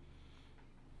sure.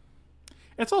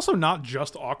 It's also not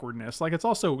just awkwardness. Like, it's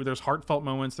also, there's heartfelt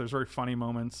moments. There's very funny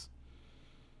moments.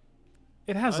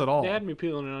 It has it all. They had me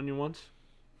peeling an onion once.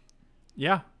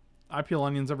 Yeah. I peel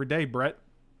onions every day, Brett.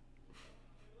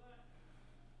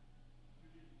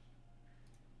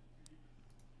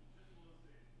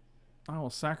 I will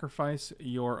sacrifice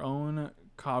your own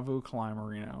Kavu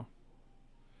Climerino.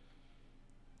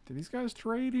 Do these guys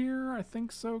trade here? I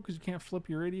think so, because you can't flip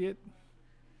your idiot.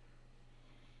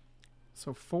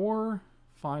 So 4,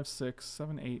 5, 6,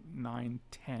 7, 8, 9,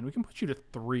 10. We can put you to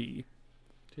 3.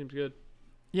 Seems good.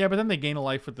 Yeah, but then they gain a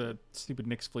life with the stupid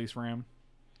Nyx Fleece Ram.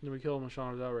 Then we kill him with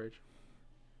Shauna's Outrage.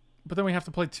 But then we have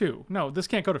to play 2. No, this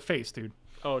can't go to face, dude.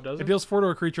 Oh, it doesn't? It deals 4 to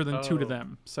a creature, then 2 to Oh.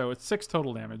 them. So it's 6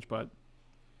 total damage, but...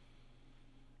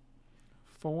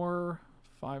 4,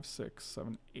 5, 6,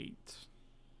 7, 8,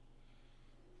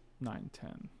 9,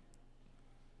 10.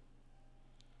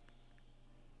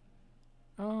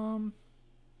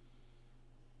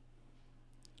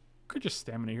 Could just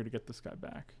stamina here to get this guy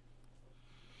back.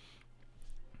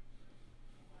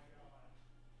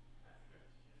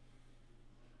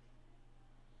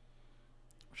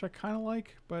 Which I kind of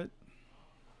like, but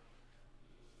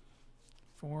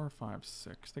 4, 5,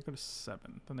 6. They go to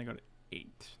 7. Then they go to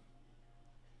 8.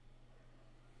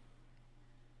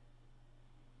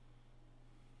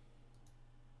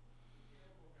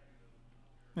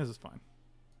 This is fine.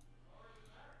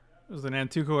 This is an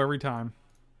Antuco every time.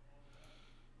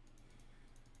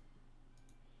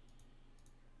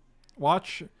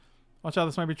 Watch out,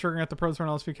 this might be triggering at the Pro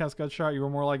Tournament LSP cast gut shot. You were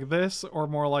more like this or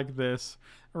more like this.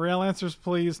 Real answers,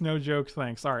 please. No jokes,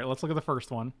 thanks. Alright, let's look at the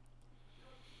first one.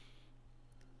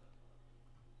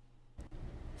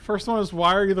 First one is,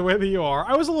 why are you the way that you are?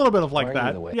 I was a little bit of like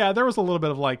that. Yeah, there was a little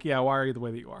bit of like, yeah, why are you the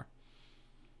way that you are?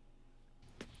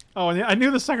 Oh, and I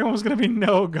knew the second one was going to be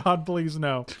no, God, please,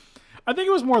 no. I think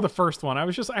it was more the first one.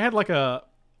 I had like a,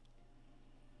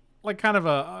 like kind of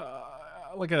a,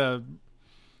 like a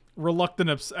reluctant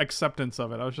acceptance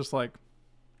of it. I was just like,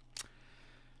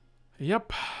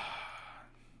 yep.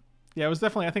 Yeah, it was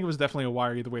definitely, I think it was definitely a why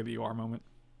are you the way that you are moment.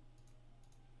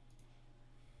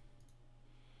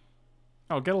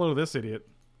 Oh, get a load of this idiot.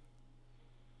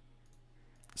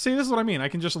 See, this is what I mean. I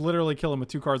can just literally kill him with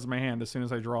 2 cards in my hand as soon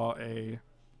as I draw a...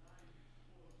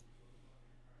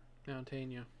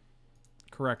 Mountaina.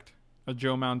 Correct. A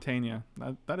Joe Mountaina.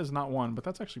 That is not one, but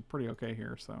that's actually pretty okay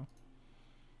here, so...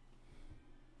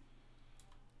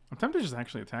 I'm tempted to just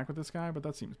actually attack with this guy, but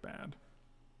that seems bad.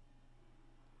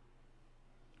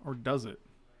 Or does it?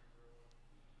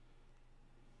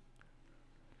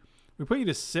 We put you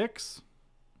to 6.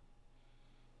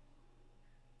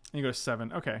 And you go to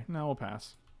 7. Okay, now we'll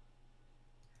pass.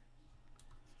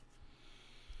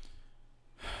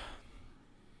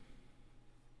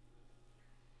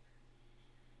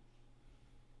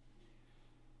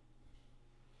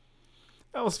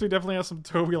 LSP definitely has some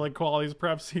Toby-like qualities.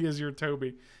 Perhaps he is your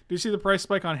Toby. Do you see the price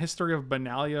spike on History of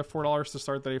Benalia? $4 to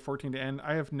start the day, 14 to end.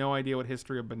 I have no idea what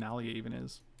History of Benalia even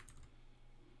is.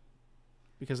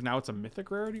 Because now it's a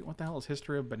mythic rarity? What the hell is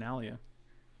History of Benalia?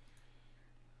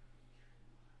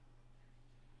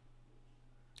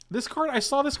 This card, I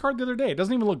saw this card the other day. It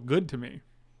doesn't even look good to me.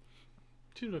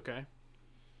 Seems okay.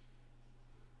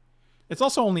 It's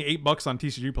also only $8 on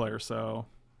TCG Player, so...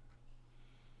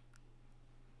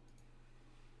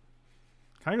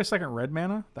 Can I get a second red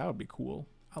mana? That would be cool.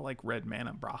 I like red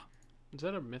mana, brah. Is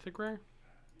that a mythic rare?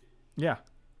 Yeah.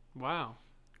 Wow.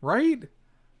 Right?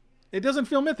 It doesn't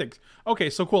feel mythic.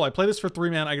 Okay, so cool. I play this for 3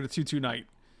 mana, I get a 2/2 knight.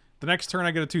 The next turn, I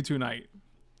get a 2/2 knight.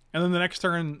 And then the next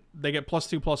turn, they get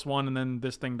 +2/+1, and then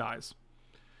this thing dies.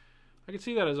 I could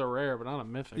see that as a rare, but not a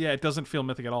mythic. Yeah, it doesn't feel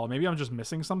mythic at all. Maybe I'm just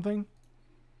missing something.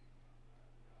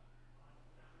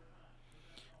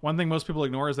 One thing most people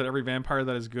ignore is that every vampire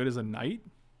that is good is a knight.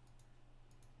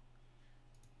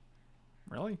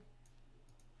 Really?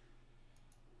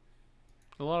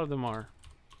 A lot of them are.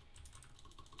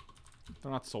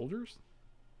 They're not soldiers?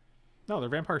 No, they're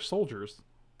vampire soldiers.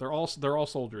 They're all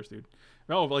soldiers, dude.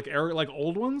 Oh, like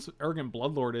old ones? Arrogant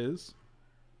Bloodlord is.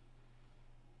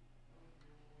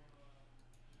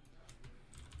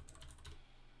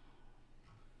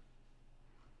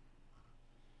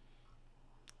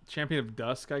 Champion of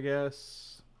Dusk, I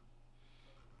guess.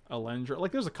 Alendra.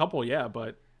 Like, there's a couple, yeah,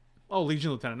 but... Oh,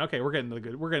 Legion Lieutenant. Okay, we're getting to the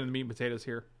good. We're getting to the meat and potatoes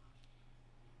here.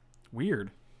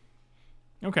 Weird.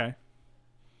 Okay.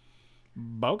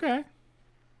 Okay.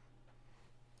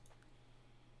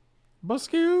 But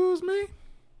excuse me?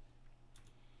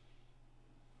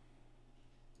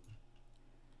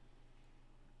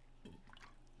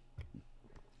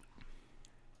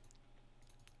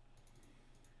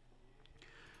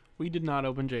 We did not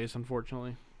open Jace,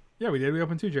 unfortunately. Yeah, we did. We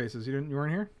opened 2 Jaces. You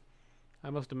weren't here? I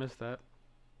must have missed that.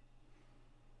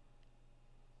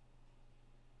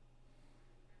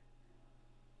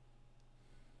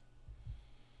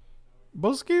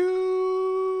 But excuse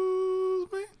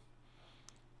me?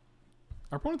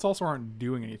 Our opponents also aren't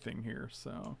doing anything here,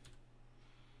 so...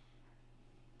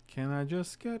 Can I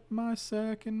just get my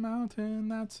second mountain?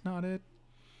 That's not it.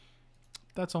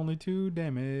 That's only 2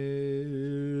 damage.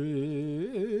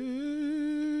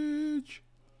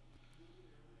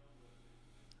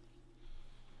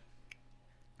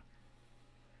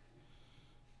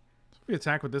 So we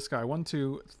attack with this guy. 1,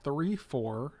 2, 3,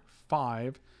 4,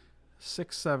 5,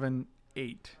 6, 7,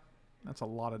 8. That's a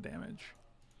lot of damage.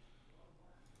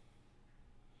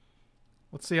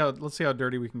 Let's see how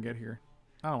dirty we can get here.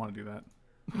 I don't want to do that.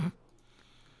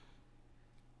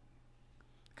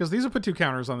 Because these will put 2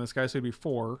 counters on this guy, so it'd be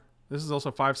 4. This is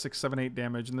also 5, 6, 7, 8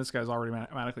 damage, and this guy's already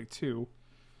automatically 2.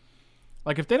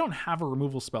 Like, if they don't have a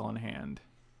removal spell in hand,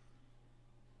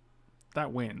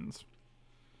 that wins.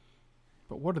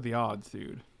 But what are the odds,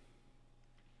 dude?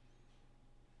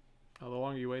 Oh, the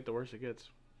longer you wait, the worse it gets.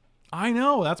 I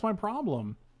know, that's my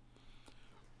problem.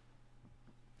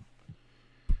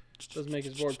 Does make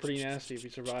his board pretty nasty if he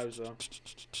survives, though.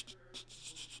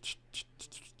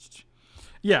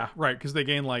 Yeah, right, because they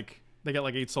get like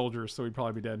 8 soldiers, so we'd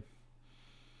probably be dead.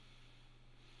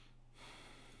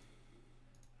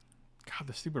 God,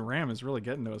 the stupid ram is really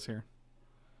getting to us here.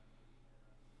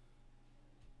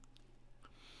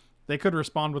 They could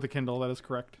respond with a Kindle, that is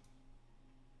correct.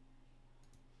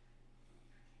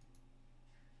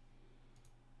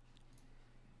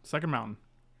 Second mountain.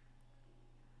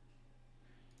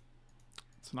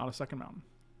 It's not a second mountain.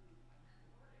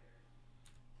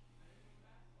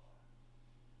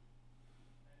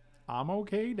 I'm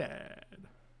okay, Dad. Can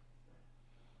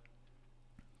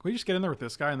we just get in there with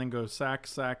this guy and then go sack,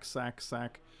 sack, sack,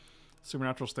 sack,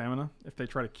 supernatural stamina if they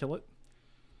try to kill it?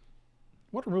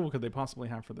 What removal could they possibly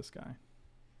have for this guy?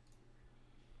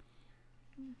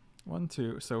 1,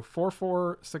 2. So 4,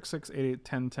 4, 6, 6, 8, 8,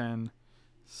 10, 10.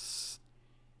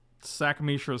 Sack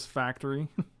Mishra's factory.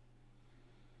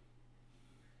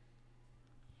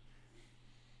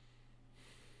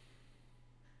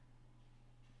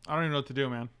 I don't even know what to do,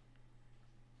 man.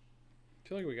 I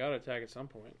feel like we gotta attack at some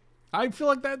point. I feel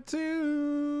like that too.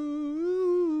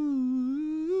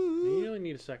 You only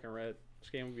need a second red. This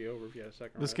game would be over if you had a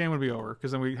second red. This game would be over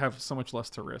because then we have so much less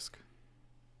to risk.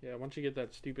 Yeah, once you get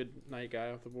that stupid knight guy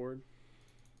off the board.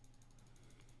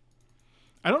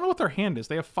 I don't know what their hand is.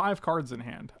 They have 5 cards in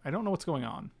hand. I don't know what's going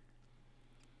on.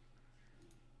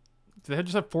 Do they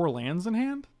just have 4 lands in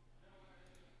hand?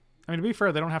 I mean, to be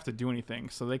fair, they don't have to do anything,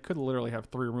 so they could literally have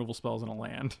 3 removal spells in a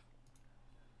land.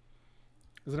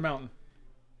 Is it a mountain?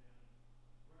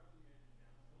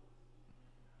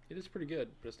 It is pretty good,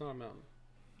 but it's not a mountain.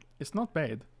 It's not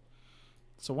bad.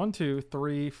 So 1, 2,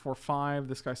 3, 4, 5.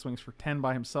 This guy swings for 10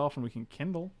 by himself, and we can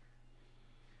Kindle.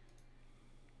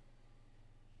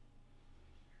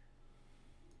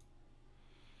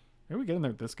 Maybe we get in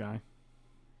there with this guy.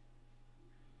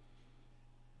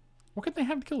 What could they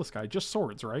have to kill this guy? Just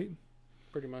swords, right?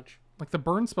 Pretty much. Like, the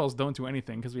burn spells don't do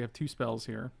anything because we have 2 spells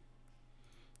here.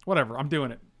 Whatever, I'm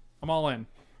doing it. I'm all in.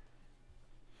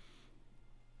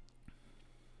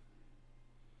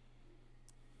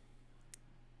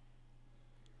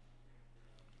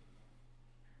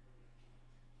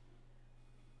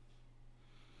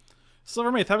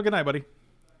 Silvermate, have a good night, buddy.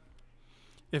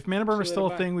 If Mana Burn was still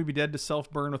a thing, we'd be dead to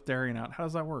self-burn with Darien out. How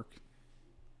does that work?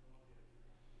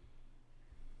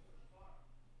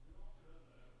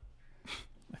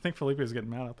 I think Felipe is getting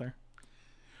mad out there.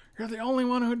 You're the only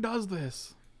one who does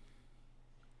this.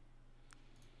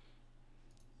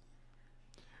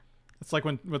 It's like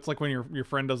when your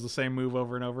friend does the same move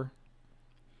over and over.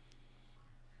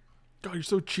 God, you're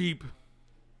so cheap.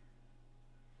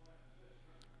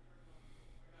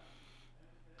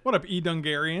 What up, E.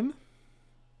 Dungarian?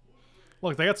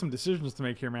 Look, they got some decisions to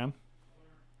make here, man.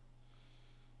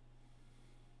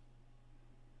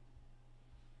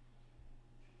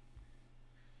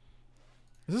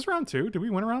 Is this round 2? Did we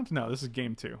win a round? No, this is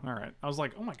game 2. All right. I was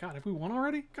like, oh my god, have we won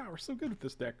already? God, we're so good with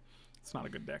this deck. It's not a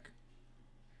good deck.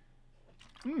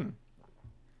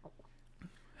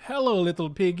 Hello, little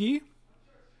piggy.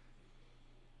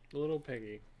 Little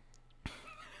piggy.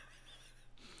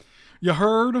 You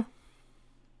heard?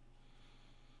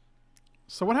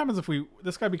 So what happens if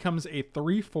this guy becomes a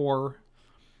 3/4,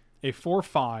 a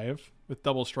 4/5 with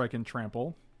double strike and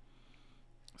trample.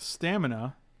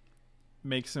 Stamina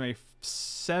makes him a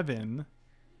 7.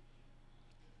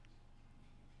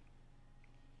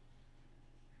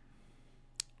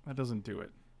 That doesn't do it.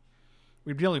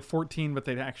 We'd be only 14, but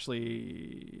they'd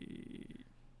actually...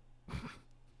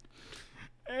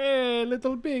 Hey,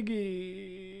 little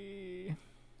piggy.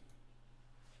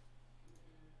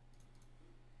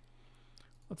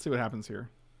 Let's see what happens here.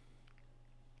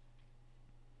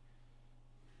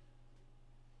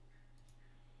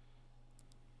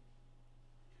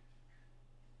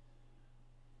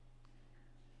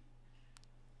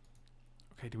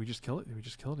 Okay, did we just kill it? Did we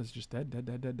just kill it? Is it just dead? Dead,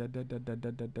 dead, dead, dead, dead, dead, dead,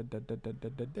 dead, dead, dead, dead,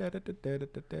 dead, dead,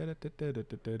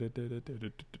 dead,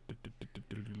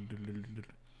 dead.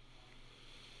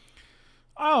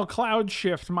 I'll cloud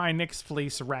shift my Nyx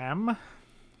Fleece Ram.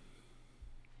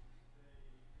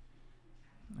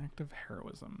 Act of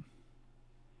heroism.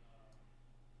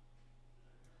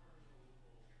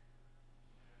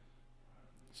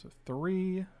 So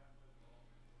 3.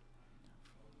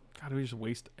 God, do we just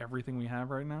waste everything we have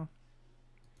right now?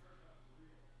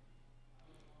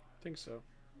 I think so.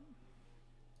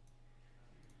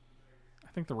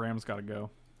 I think the Ram's got to go.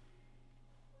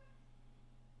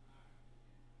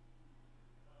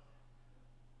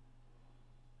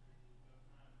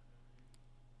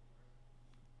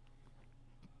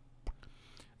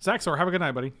 Zaxor, have a good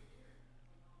night, buddy.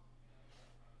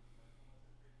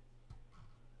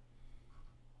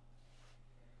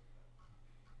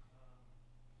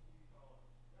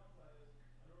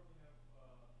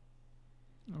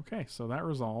 Okay, so that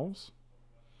resolves.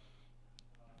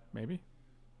 Maybe.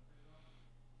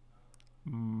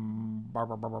 I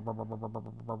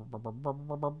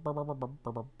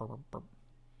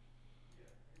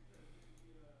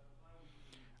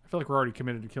feel like we're already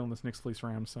committed to killing this Nyx Fleece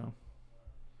Ram, so.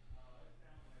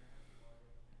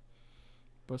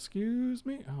 But excuse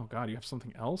me? Oh god, you have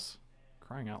something else?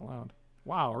 Crying out loud.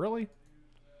 Wow, really?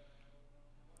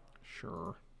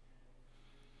 Sure.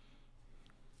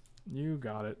 You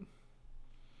got it.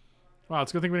 Wow,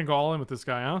 it's a good thing we didn't go all in with this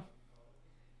guy, huh?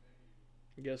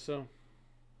 I guess so.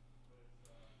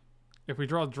 If we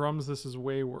draw drums, this is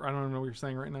way worse. I don't know what you're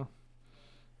saying right now.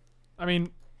 I mean,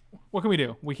 what can we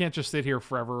do? We can't just sit here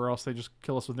forever or else they just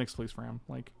kill us with Nyx Fleece Ram.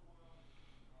 Like...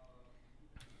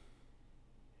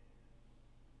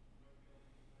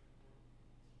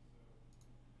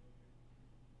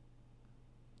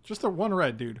 Just a 1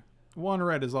 red, dude. 1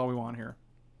 red is all we want here.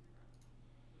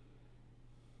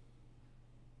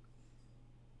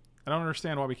 I don't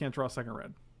understand why we can't draw a second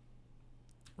red.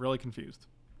 Really confused.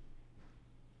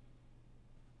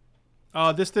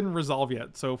 This didn't resolve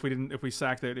yet, so if we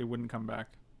sacked it, it wouldn't come back.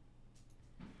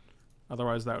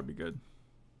 Otherwise, that would be good.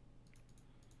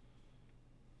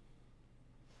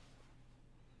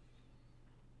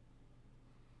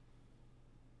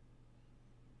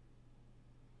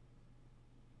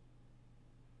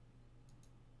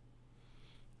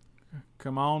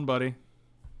 Come on, buddy.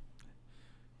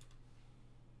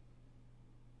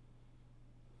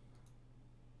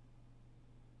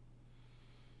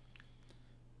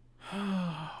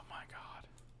 Oh my god.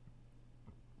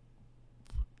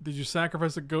 Did you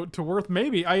sacrifice a goat to Worth?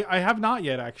 Maybe. I have not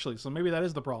yet, actually, so maybe that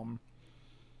is the problem.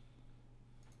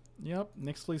 Yep,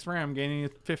 Nyx Fleece Ram gaining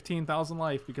 15,000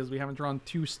 life because we haven't drawn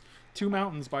two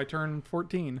mountains by turn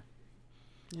 14.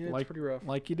 Yeah, it's pretty rough.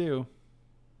 Like you do.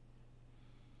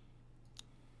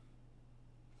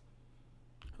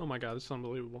 Oh my god, this is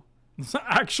unbelievable. It's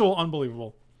actual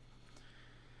unbelievable.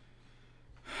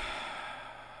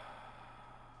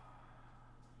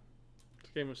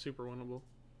 This game was super winnable.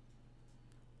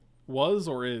 Was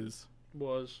or is?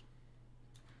 Was.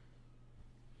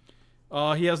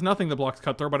 He has nothing that blocks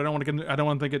cut throw, but I don't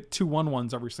want to get 2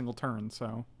 1/1s every single turn,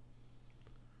 so.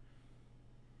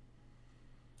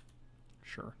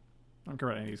 Sure. I don't care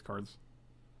about any of these cards.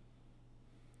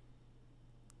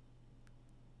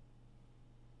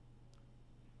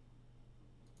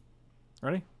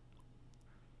 Ready?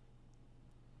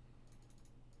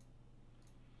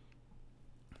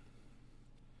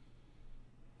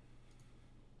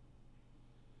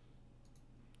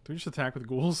 Do we just attack with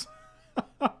ghouls?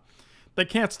 They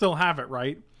can't still have it,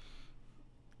 right?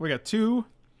 We got 2,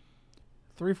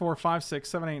 3, 4, 5, 6,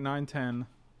 7, 8, 9, 10.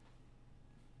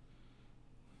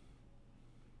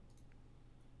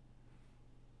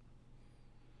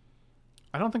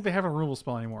 I don't think they have a removal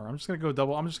spell anymore. I'm just gonna go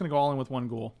double. I'm just gonna go all in with one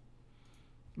ghoul.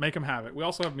 Make them have it. We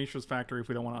also have Mishra's Factory if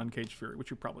we don't want to uncage Fury,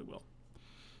 which we probably will.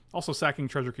 Also, sacking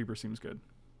Treasure Keeper seems good.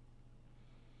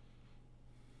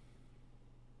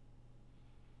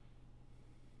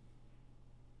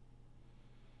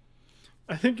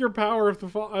 I think your power if the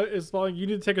is falling. You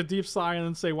need to take a deep sigh and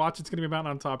then say, "Watch, it's gonna be a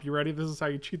mountain on top." You ready? This is how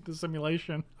you cheat the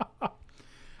simulation.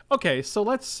 Okay, so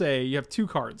let's say you have 2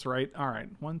 cards, right? All right,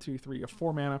 1, 2, 3. You have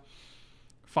 4 mana,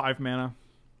 5 mana.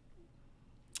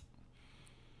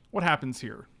 What happens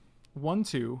here? 1,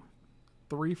 2,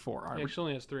 3, 4. All right, He actually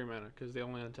only has 3 mana because they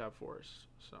only untap 4s.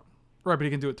 So. right, but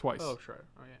he can do it twice. Oh, sure.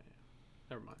 Oh, yeah.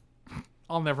 Never mind.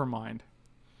 I'll never mind.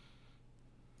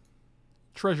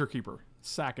 Treasure Keeper.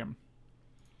 Sack him.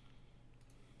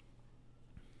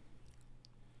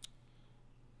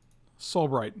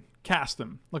 Soulbright. Cast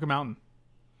him. Look a mountain.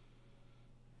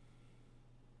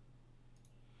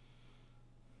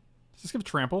 Does this give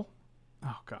trample?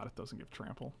 Oh, God, it doesn't give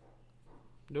trample.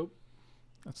 Nope.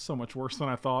 That's so much worse than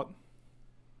I thought.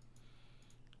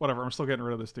 Whatever, I'm still getting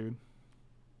rid of this dude.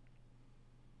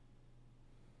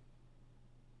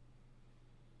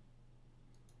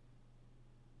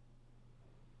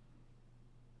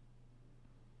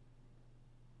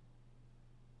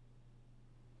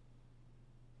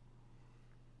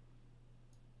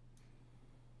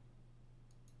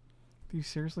 Do you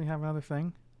seriously have another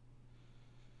thing?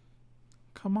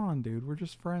 Come on, dude. We're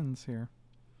just friends here.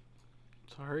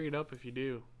 So hurry it up if you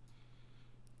do.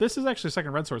 This is actually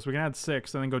second red source. We can add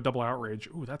 6 and then go double outrage.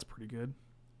 Ooh, that's pretty good.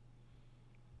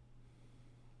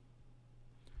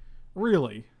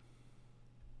 Really?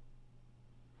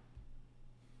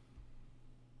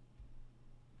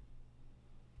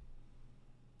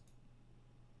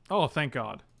 Oh, thank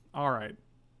God. All right.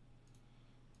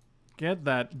 Get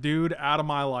that dude out of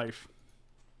my life.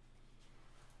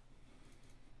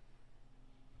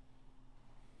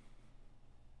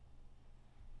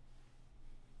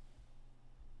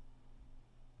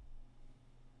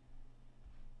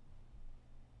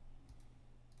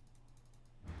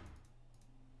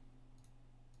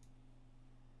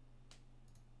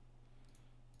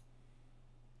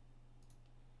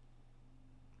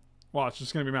 Watch, it's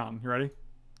just going to be mountain. You ready?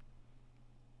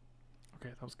 Okay,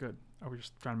 that was good. Oh, we're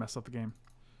just trying to mess up the game.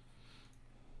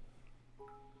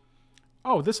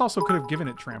 Oh, this also could have given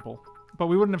it trample. But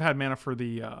we wouldn't have had mana for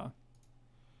the, what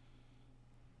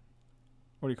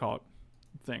do you call it?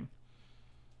 Thing.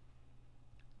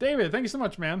 David, thank you so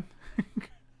much, man.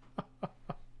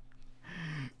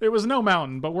 It was no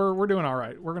mountain, but we're doing all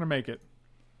right. We're going to make it.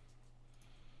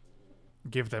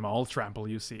 Give them all trample,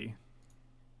 you see.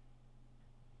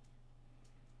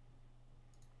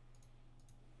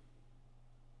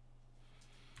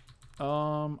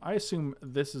 I assume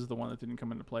this is the one that didn't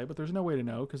come into play, but there's no way to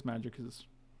know because Magic is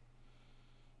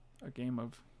a game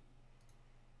of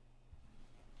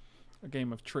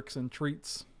tricks and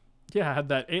treats. Yeah, I had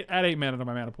that add 8 mana to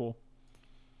my mana pool.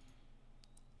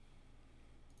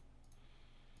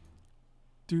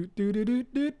 Do do do do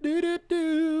do do do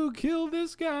do. Kill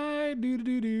this guy. Do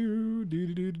do do do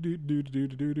do do do do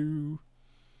do do.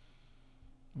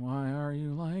 Why are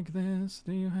you like this?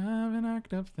 Do you have an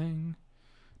active thing?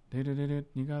 You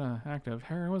got an act of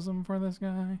heroism for this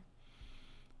guy.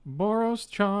 Boros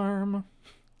Charm.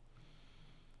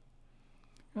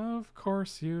 Of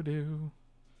course you do.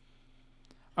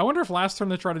 I wonder if last turn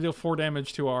they tried to deal 4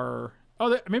 damage to our...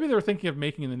 Oh, maybe they were thinking of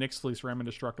making the Nyx Fleece Ram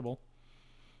indestructible.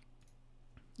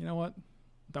 You know what?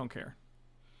 Don't care.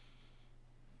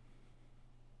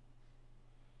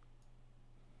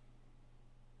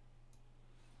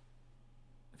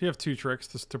 If you have 2 tricks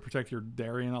to protect your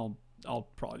Darien, I'll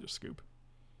probably just scoop.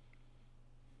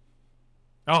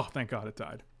 Oh, thank God it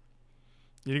died.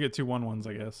 You did get 2 1/1s,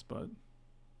 I guess, but...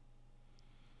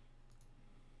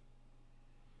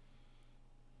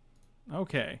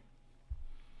 Okay.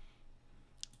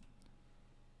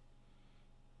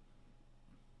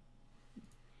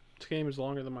 This game is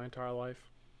longer than my entire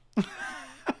life.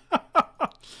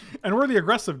 And we're the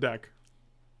aggressive deck.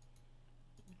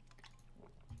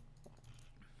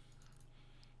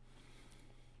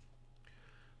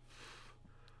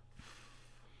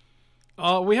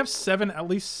 We have at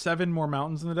least 7 more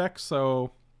mountains in the deck,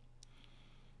 so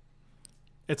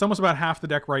it's almost about half the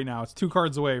deck right now. It's 2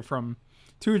 cards away from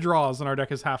 2 draws, and our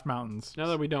deck is half mountains. Now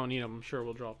that we don't need them, I'm sure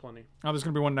we'll draw plenty. Oh, there's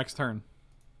going to be one next turn.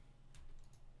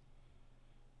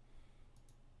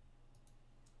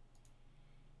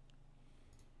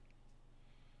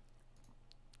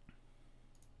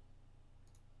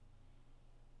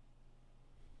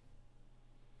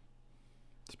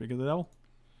 Speak of the devil.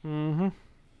 Mm-hmm.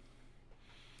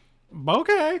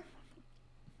 Okay.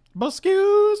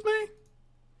 Excuse me.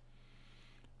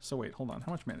 So wait, hold on.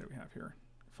 How much mana do we have here?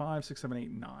 5, 6, 7,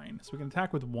 8, 9. So we can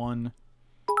attack with 1.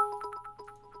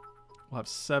 We'll have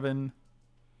 7.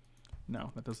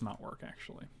 No, that does not work,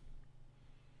 actually.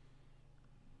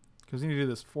 Because we need to do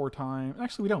this 4 times.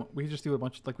 Actually, we don't. We can just do a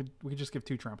bunch of, like, we can just give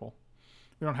 2 trample.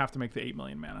 We don't have to make the 8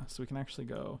 million mana. So we can actually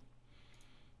go.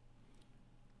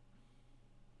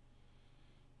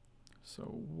 So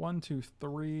 1, 2,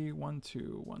 3, 1,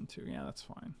 2, 1, 2. Yeah, that's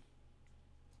fine.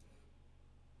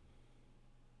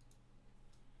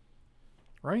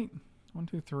 Right? 1,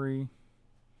 2, 3.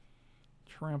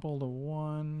 Trample to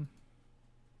 1.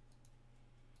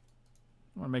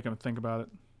 I want to make him think about it.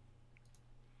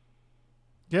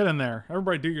 Get in there.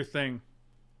 Everybody do your thing.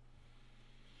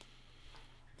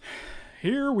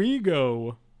 Here we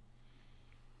go.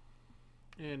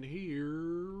 And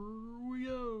here we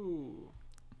go.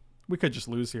 We could just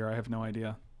lose here. I have no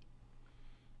idea.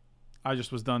 I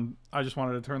just was done. I just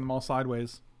wanted to turn them all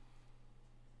sideways.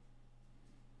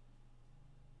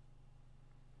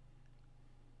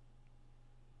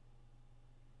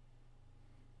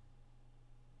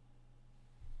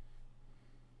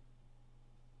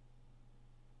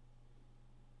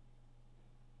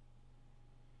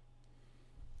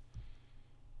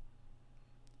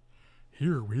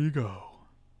 Here we go.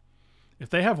 If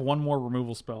they have one more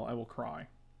removal spell, I will cry.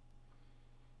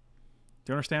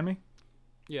 Do you understand me?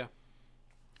 Yeah.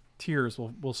 Tears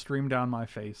will stream down my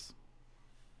face.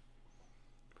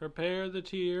 Prepare the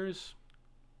tears.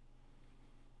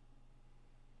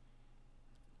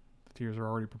 The tears are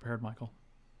already prepared, Michael.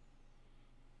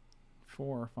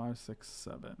 4, 5, 6,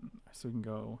 7. So we can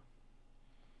go.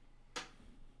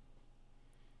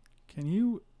 Can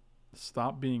you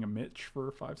stop being a Mitch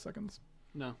for 5 seconds?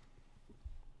 No.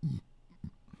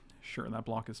 Sure, that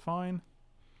block is fine.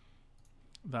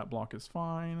 That block is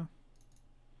fine.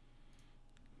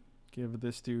 Give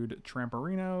this dude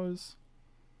Tramparinos.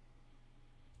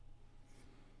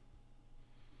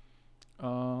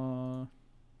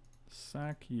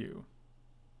 Sack you.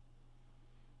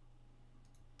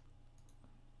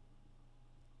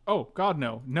 Oh, God,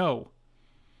 no. No.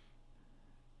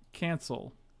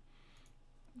 Cancel.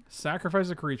 Sacrifice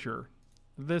a creature.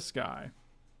 This guy.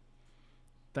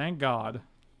 Thank God.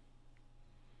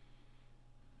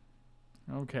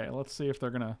 Okay, let's see if they're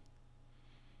gonna...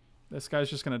 This guy's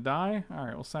just gonna die?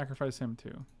 Alright, we'll sacrifice him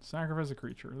too. Sacrifice a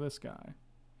creature. This guy.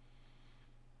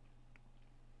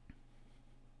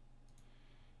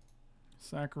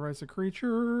 Sacrifice a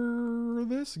creature.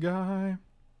 This guy.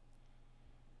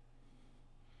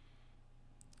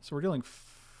 So we're dealing...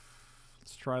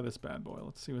 Let's try this bad boy.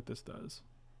 Let's see what this does.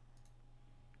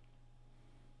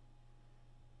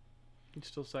 You can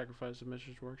still sacrifice the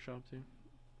Mishra's Workshop too.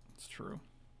 It's true.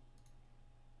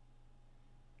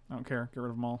 I don't care. Get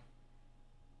rid of them all.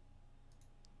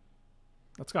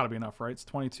 That's got to be enough, right? It's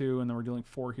 22, and then we're dealing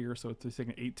 4 here, so it's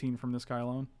taking 18 from this guy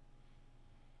alone.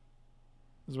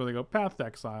 This is where they go. Path to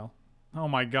Exile. Oh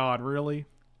my God, really?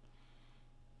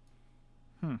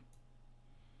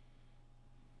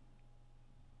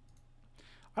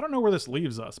 I don't know where this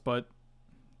leaves us, but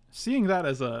seeing that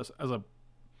as a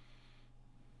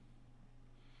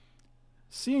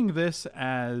seeing this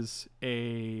as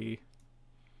a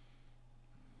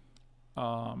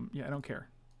yeah, I don't care.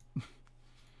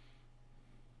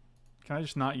 Can I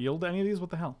just not yield to any of these? What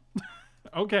the hell?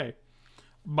 Okay.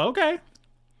 Okay.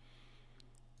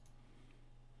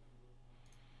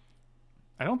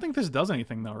 I don't think this does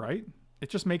anything though, right? It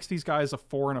just makes these guys a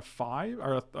 4 and a 5,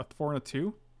 or a 4 and a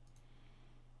 2.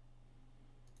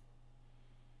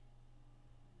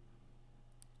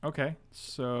 Okay,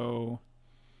 so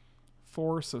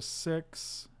 4, so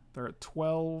 6. They're at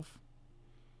 12.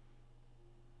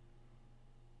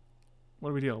 What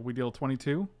do we deal? We deal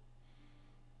 22?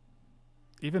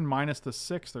 Even minus the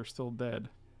 6, they're still dead.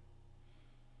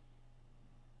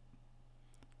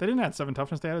 They didn't add 7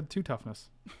 toughness, they added 2 toughness.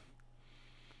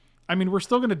 I mean, we're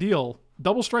still going to deal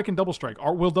double strike and double strike.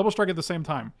 We'll double strike at the same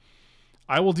time.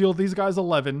 I will deal these guys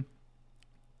 11.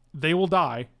 They will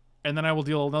die. And then I will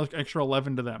deal another extra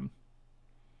 11 to them.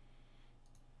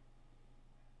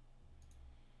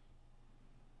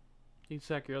 You can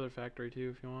sack your other factory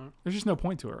too if you want. There's just no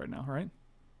point to it right now, right?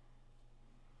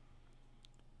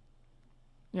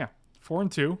 Yeah. 4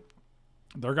 and 2.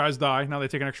 Their guys die. Now they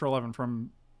take an extra 11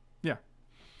 from... Yeah.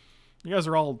 You guys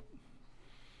are all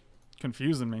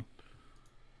confusing me.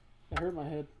 It hurt my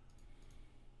head.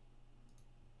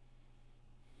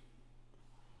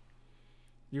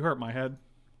 You hurt my head.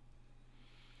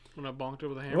 When I bonked it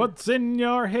with a hammer. What's in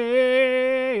your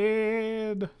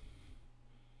head?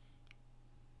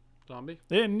 Zombie?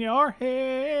 In your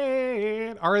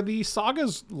head. Are the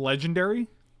sagas legendary?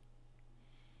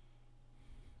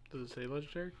 Does it say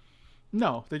legendary?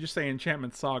 No, they just say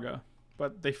Enchantment Saga.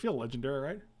 But they feel legendary,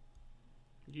 right?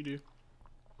 You do.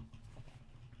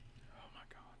 Oh my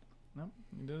god. Nope,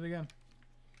 you did it again.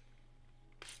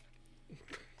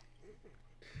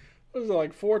 What is it,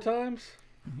 like 4 times?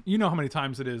 You know how many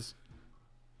times it is.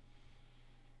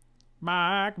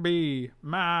 Mike B.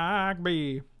 Mike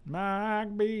B.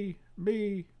 Mike B.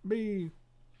 B. B.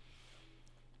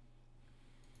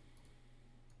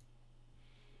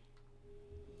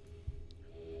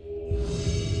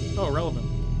 Oh, relevant.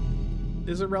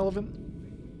 Is it relevant?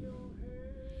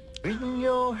 In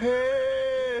your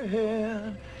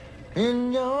head,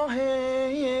 in your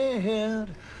head,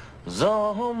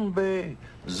 zombie,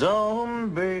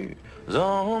 zombie,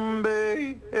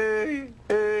 zombie. Hey,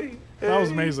 hey, That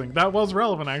was amazing. That was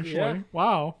relevant, actually. Yeah.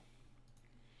 Wow.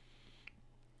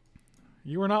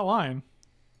 You were not lying.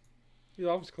 These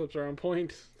office clips are on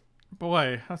point.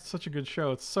 Boy, that's such a good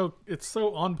show. It's so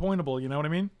on pointable, you know what I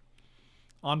mean?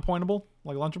 On pointable?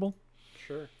 Like lunchable?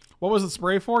 Sure. What was it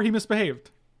spray for? He misbehaved.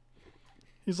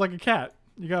 He's like a cat.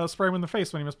 You gotta spray him in the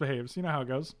face when he misbehaves. You know how it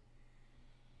goes.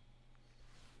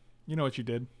 You know what you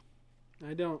did.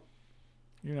 I don't.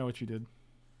 You know what you did.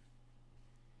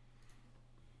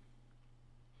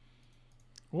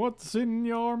 What's in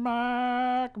your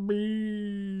Mac B?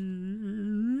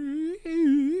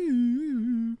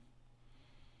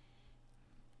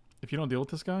 If you don't deal with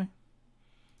this guy,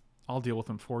 I'll deal with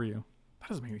him for you. That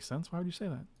doesn't make any sense. Why would you say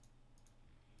that?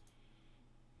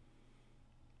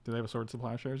 Do they have a sword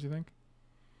supply shares, you think?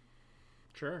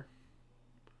 Sure.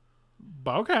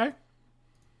 But okay.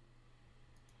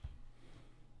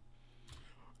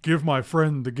 Give my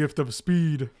friend the gift of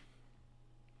speed.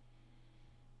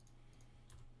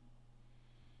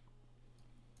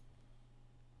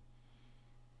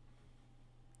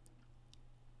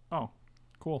 Oh,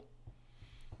 cool.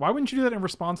 Why wouldn't you do that in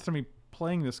response to me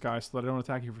playing this guy so that I don't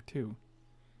attack you for 2?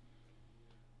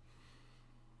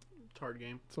 It's a hard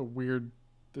game. It's a weird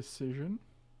decision.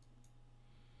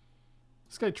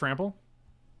 This guy trample?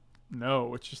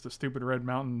 No, it's just a stupid red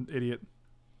mountain idiot.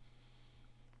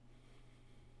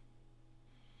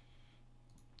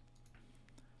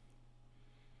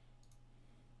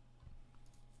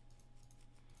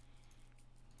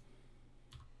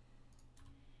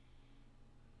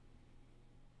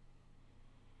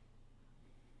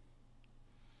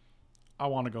 I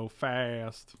want to go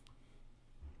fast.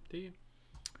 Do you?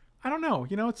 I don't know.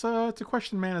 You know, it's a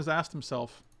question man has asked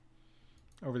himself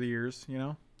over the years, you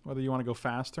know, whether you want to go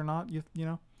fast or not, you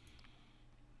know.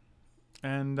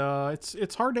 And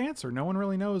it's hard to answer. No one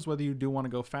really knows whether you do want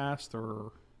to go fast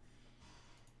or...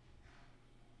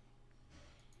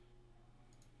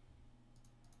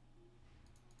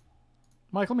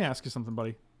 Mike, let me ask you something,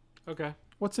 buddy. Okay.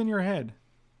 What's in your head?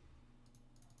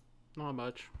 Not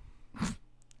much.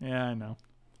 Yeah, I know.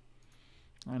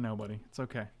 I know, buddy. It's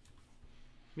okay.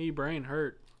 Me brain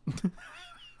hurt.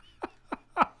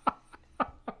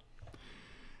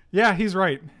 Yeah, he's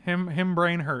right. Him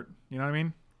brain hurt. You know what I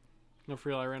mean? No, for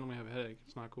real, I randomly have a headache.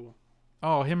 It's not cool.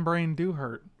 Oh, him brain do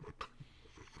hurt.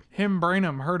 Him brain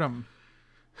him, hurt him.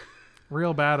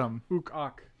 Real bad him. Ook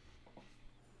ak.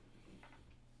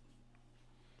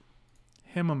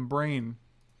 Him brain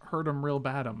hurt him real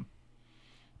bad him.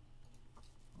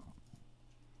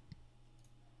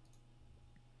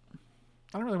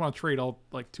 I don't really want to trade all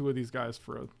like 2 of these guys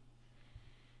for a...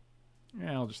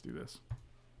 Yeah, I'll just do this.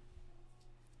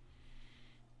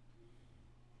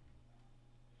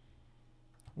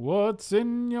 What's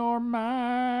in your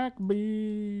Mac B?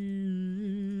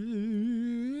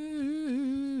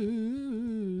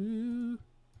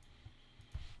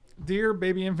 Dear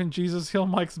baby infant Jesus, heal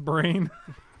Mike's brain.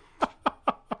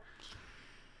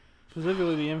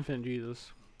 Specifically the infant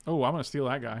Jesus. Oh, I'm going to steal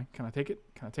that guy. Can I take it?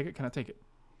 Can I take it? Can I take it?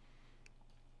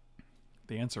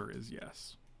 The answer is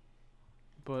yes.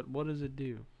 But what does it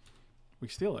do? We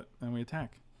steal it and we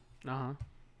attack. Uh-huh.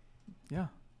 Yeah.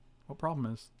 What problem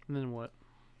is? And then what?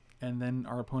 And then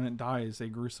our opponent dies a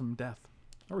gruesome death.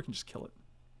 Or we can just kill it.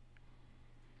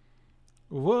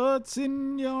 What's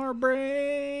in your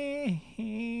brain?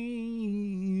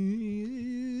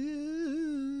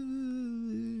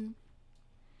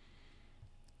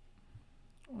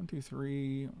 1, 2,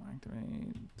 3.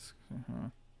 Activate.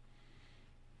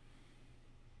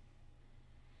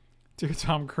 Dear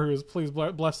Tom Cruise, please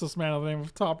bless this man in the name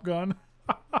of Top Gun.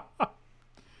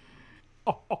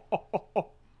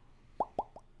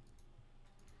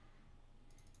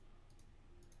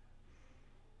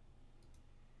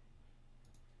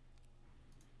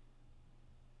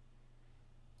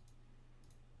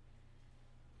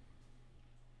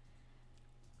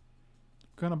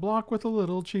 Gonna block with a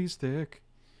little cheese stick.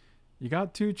 You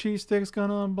got 2 cheese sticks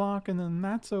gonna block, and then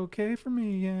that's okay for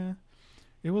me, yeah.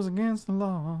 It was against the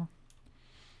law.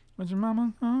 But your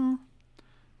mama, oh,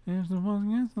 it was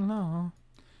against the law.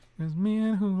 It was me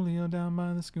and Julio down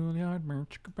by the schoolyard. Did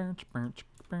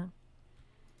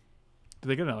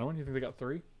they get another one? You think they got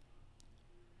 3?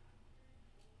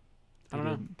 I don't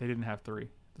know. They didn't have 3.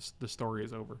 The story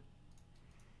is over.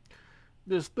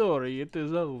 The story, it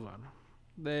is over.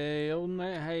 They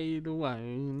only hate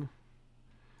one.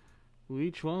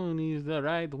 Which one is the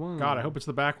right one? God, I hope it's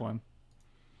the back one.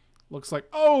 Looks like...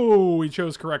 Oh, we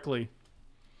chose correctly.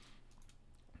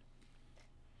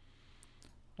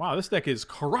 Wow, this deck is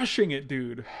crushing it,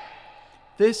 dude.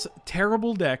 This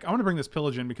terrible deck... I want to bring this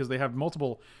pillage in because they have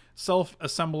multiple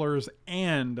self-assemblers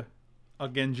and a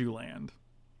Genju land.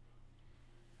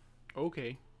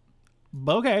 Okay.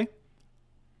 Okay.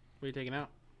 What are you taking out?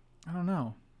 I don't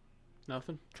know.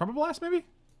 Nothing? Trumpet Blast, maybe?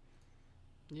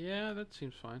 Yeah, that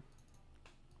seems fine.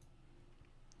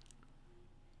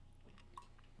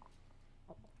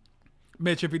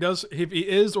 Mitch, if he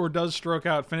is or does stroke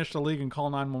out, finish the league and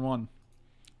call 911.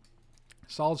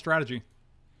 Solid strategy.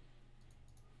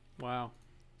 Wow.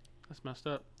 That's messed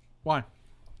up. Why?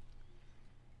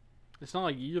 It's not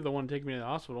like you're the one taking me to the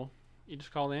hospital. You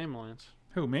just call the ambulance.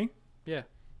 Who, me? Yeah.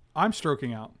 I'm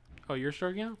stroking out. Oh, you're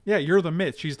stroking out? Yeah, you're the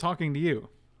Mitch. She's talking to you.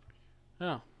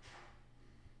 Oh.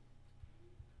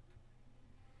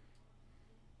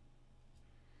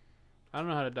 I don't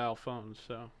know how to dial phones,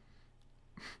 so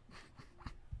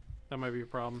that might be a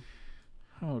problem.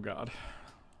 Oh, God.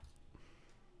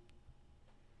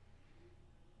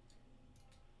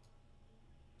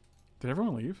 Did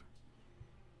everyone leave?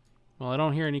 Well, I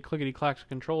don't hear any clickety clacks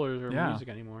controllers or Yeah. music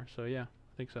anymore, so yeah,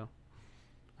 I think so.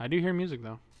 I do hear music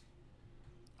though.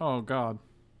 Oh, God.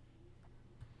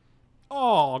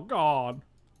 Oh, God.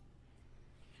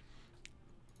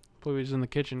 Bluey's in the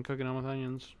kitchen cooking on with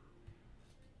onions.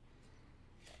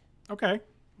 Okay.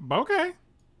 Okay.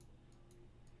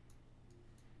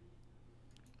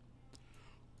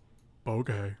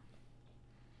 Bouquet.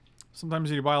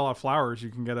 Sometimes you buy a lot of flowers, you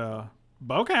can get a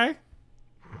bouquet.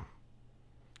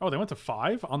 Oh, they went to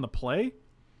 5 on the play?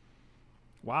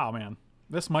 Wow, man.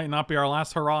 This might not be our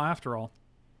last hurrah after all.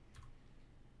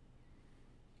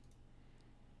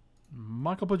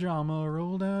 Michael Pajama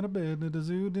rolled out of bed to the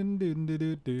zoo,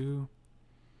 do.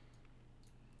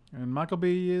 And Michael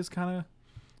B is kind of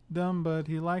dumb, but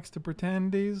he likes to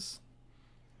pretend he's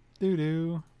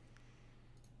doo-doo.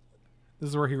 This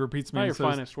is where he repeats me. Not and your says,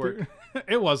 finest work.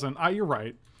 It wasn't. You're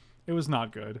right. It was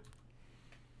not good.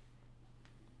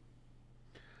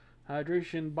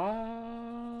 Hydration bot.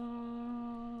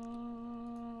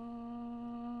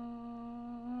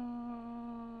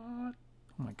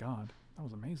 Oh my God. That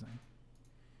was amazing.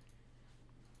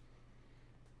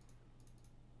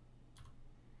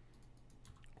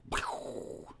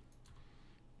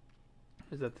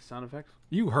 Is that the sound effects?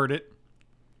 You heard it.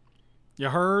 You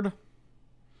heard?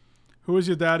 Who is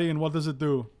your daddy and what does it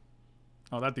do?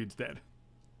 Oh, that dude's dead.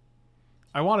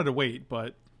 I wanted to wait,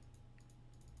 but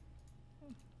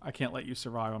I can't let you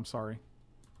survive. I'm sorry.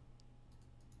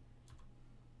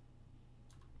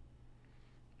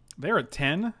 They're at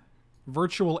 10.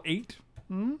 Virtual 8.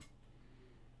 Hmm?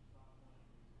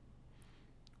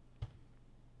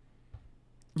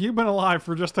 You've been alive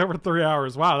for just over 3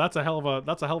 hours. Wow, that's a hell of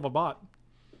a bot.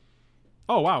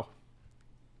 Oh, wow.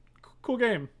 Cool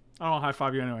game. I don't want to high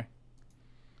five you anyway.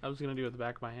 I was gonna do it with the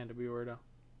back of my hand to be a weirdo.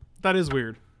 That is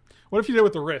weird. What if you did it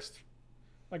with the wrist?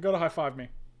 Like, go to high five me.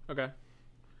 Okay.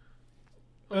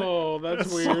 Oh, that's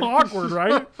It's weird. so awkward,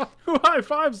 right? Who high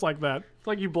fives like that? It's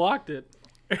like you blocked it.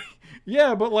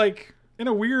 Yeah, but like in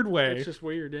a weird way. It's just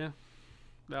weird, yeah.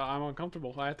 No, I'm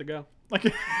uncomfortable. I have to go.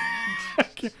 Like,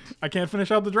 I can't finish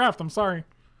out the draft. I'm sorry.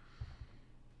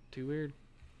 Too weird.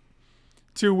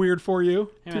 Too weird for you.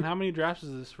 Hey man, how many drafts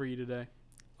is this for you today?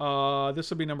 This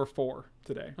will be number 4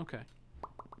 today. Okay.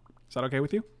 Is that okay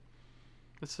with you?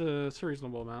 It's a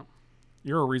reasonable amount.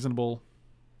 You're a reasonable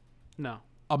No,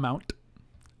 amount.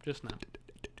 just now.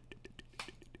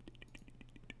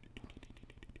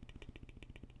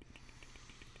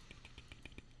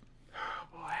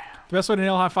 The best way to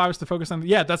nail high five is to focus on.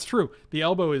 Yeah, that's true. The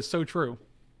elbow is so true.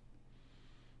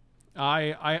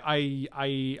 I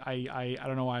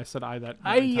don't know why I said that.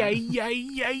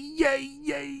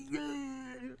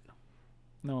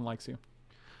 No one likes you.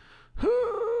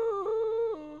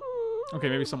 Okay,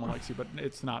 maybe someone likes you, but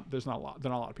it's not. There's not a lot.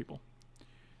 There are not a lot of people.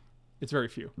 It's very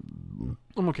few.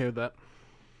 I'm okay with that.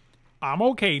 I'm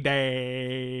okay,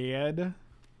 Dad.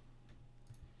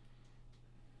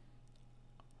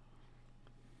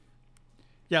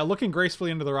 Yeah, looking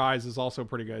gracefully into their eyes is also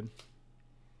pretty good.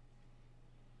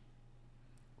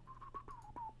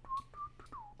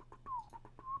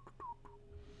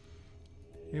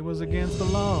 It was against the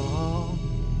law.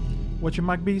 What you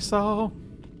might be saw.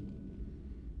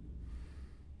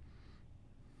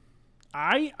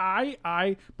 Yeah,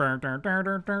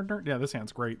 this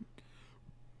hand's great.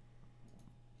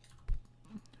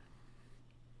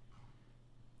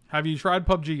 Have you tried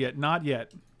PUBG yet? Not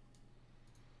yet.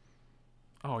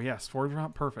 Oh, yes.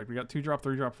 4-drop. Perfect. We got 2-drop,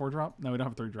 3-drop, 4-drop. No, we don't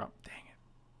have 3-drop. Dang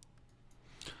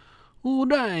it. Oh,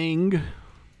 dang.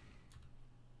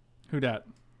 Who dat?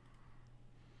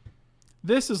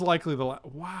 This is likely the last.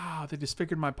 Wow, they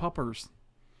disfigured my puppers.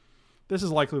 This is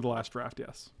likely the last draft,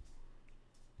 yes.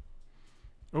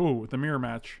 Oh, the mirror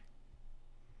match.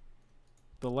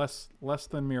 The less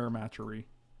than mirror matchery.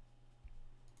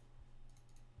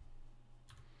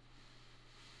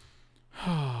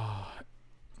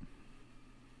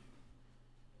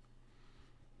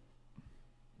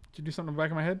 Did you do something in the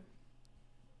back of my head?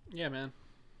 Yeah, man.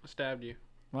 I stabbed you.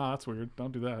 Wow, that's weird.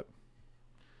 Don't do that.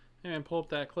 Hey, man, pull up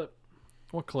that clip.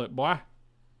 What clip, boy?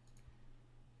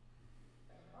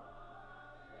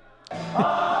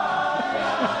 God.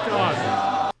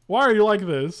 Why are you like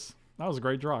this? That was a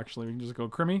great draw, actually. We can just go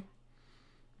crimmy.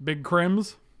 Big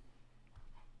crims.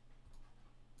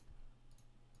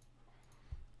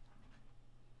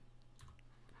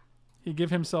 He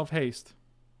give himself haste.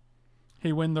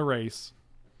 He win the race.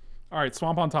 All right,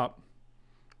 swamp on top.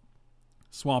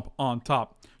 Swamp on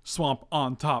top. Swamp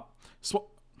on top. Swamp.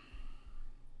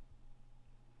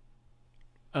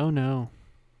 Oh, no.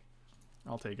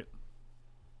 I'll take it.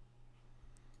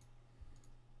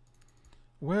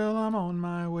 Well, I'm on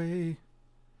my way.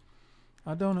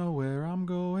 I don't know where I'm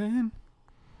going.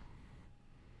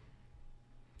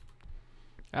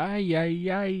 Ay, ay,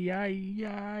 ay, ay,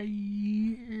 ay.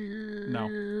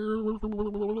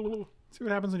 No. See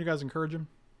what happens when you guys encourage him?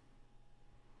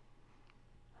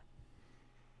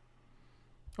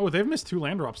 Oh, they've missed 2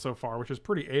 land drops so far, which is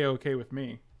pretty A-okay with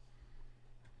me.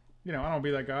 You know, I don't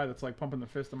be that guy that's like pumping the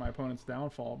fist of my opponent's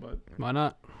downfall, but... Why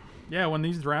not? Yeah, when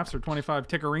these drafts are 25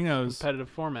 Tickerinos... Competitive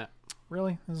format.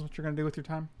 Really? This is what you're going to do with your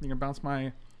time? You're going to bounce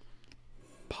my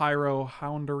Pyro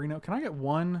Hounderino? Can I get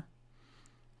one...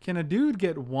 Can a dude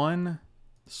get one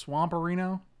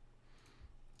Swamperino?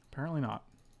 Apparently not.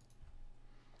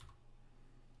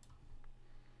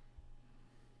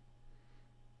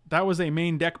 That was a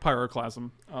main deck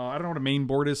Pyroclasm. I don't know what a main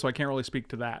board is, so I can't really speak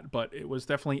to that, but it was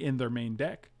definitely in their main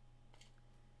deck.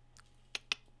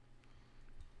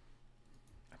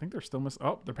 I think they're still missing...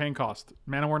 Oh, they're paying cost.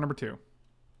 Mana War number 2.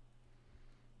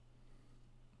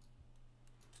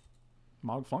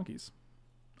 Mog Flunkies.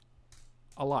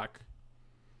 A luck.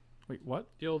 Wait, what?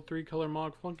 The old 3-color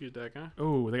Mog Flunkies deck, huh?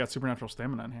 Oh, they got Supernatural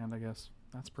Stamina in hand, I guess.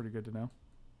 That's pretty good to know.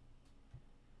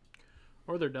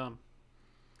 Or they're dumb.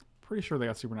 Pretty sure they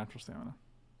got Supernatural Stamina.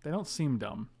 They don't seem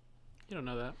dumb. You don't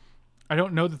know that. I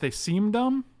don't know that they seem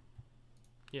dumb.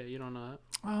 Yeah, you don't know that.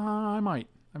 I might.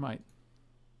 I might.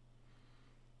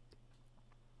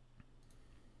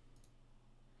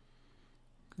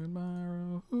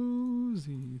 Goodbye,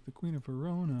 Rosie, the Queen of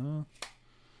Verona.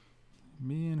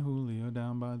 Me and Julio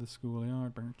down by the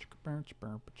schoolyard.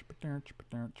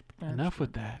 Enough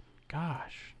with that.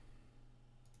 Gosh.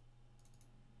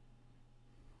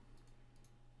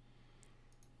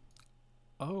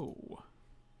 Oh.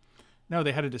 No,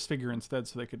 they had to disfigure instead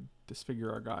so they could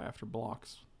disfigure our guy after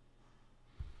blocks.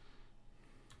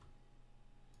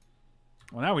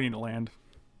 Well, now we need to land.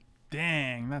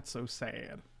 Dang, that's so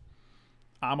sad.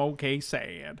 I'm okay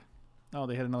sad. Oh,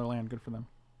 they had another land. Good for them.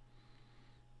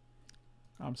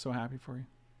 I'm so happy for you.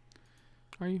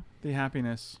 Are you? The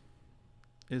happiness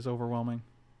is overwhelming.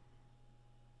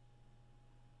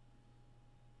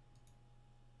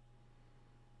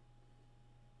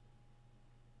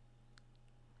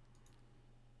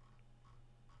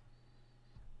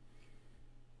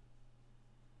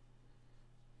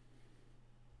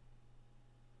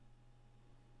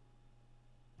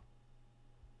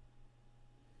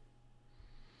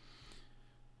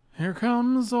 Here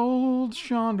comes old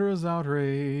Chandra's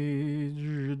outrage.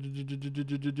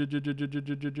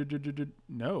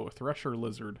 No, Thresher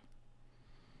Lizard.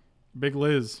 Big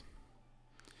Liz.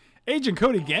 Agent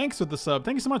Cody Ganks with the sub.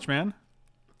 Thank you so much, man.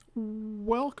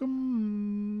 Welcome.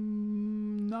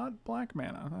 Not black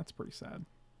mana. That's pretty sad.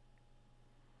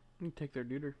 You can take their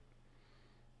duder.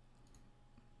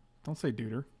 Don't say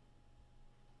duder.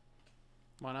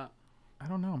 Why not? I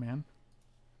don't know, man.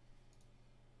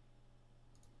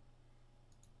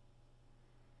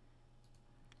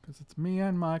 Because it's me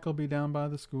and Michael be down by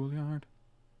the schoolyard.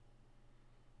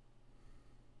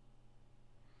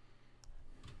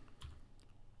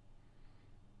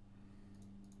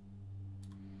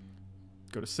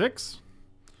 Go to 6.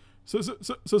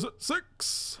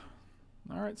 Six.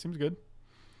 All right, seems good.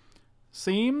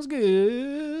 Seems good.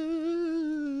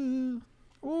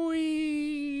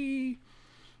 Wee.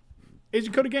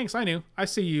 Agent Cody Ganks, I knew. I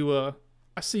see you.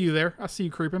 I see you there. I see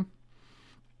you creeping.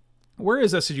 Where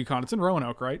is SCG Con? It's in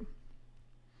Roanoke, right?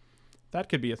 That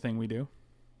could be a thing we do.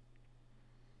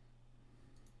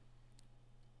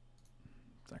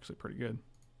 It's actually pretty good.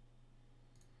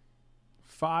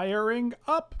 Firing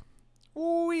up.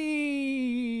 Wee.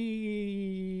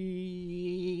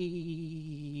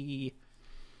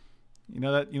 You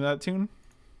know that tune?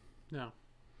 No.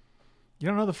 You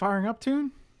don't know the firing up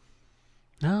tune?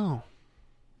 No.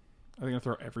 Are they gonna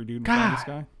throw every dude in front of this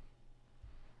guy?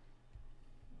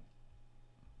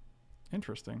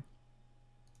 Interesting.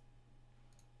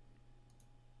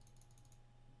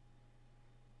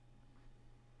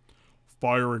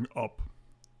 Firing up.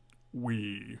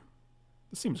 Wee.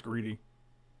 This seems greedy.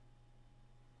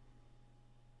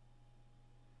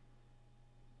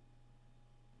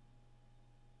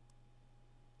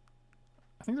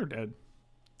 I think they're dead.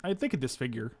 They could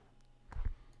disfigure.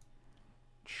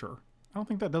 Sure. I don't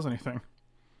think that does anything.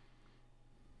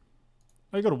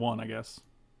 Oh, you go to 1, I guess.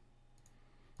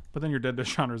 But then you're dead to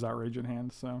Chandra's Outrage in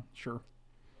hand, so sure.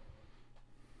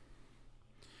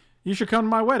 You should come to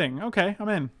my wedding. Okay, I'm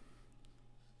in.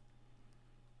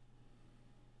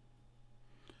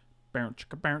 I got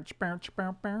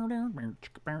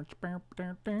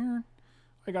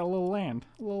a little land.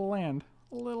 A little land.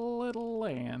 A little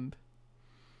land.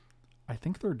 I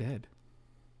think they're dead.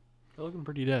 They're looking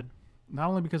pretty dead. Not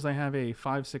only because I have a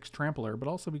 5/6 trampler, but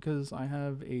also because I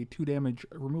have a 2 damage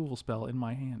removal spell in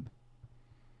my hand.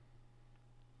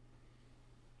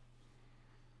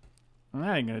 And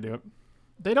that ain't gonna do it.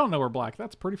 They don't know we're black.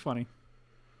 That's pretty funny.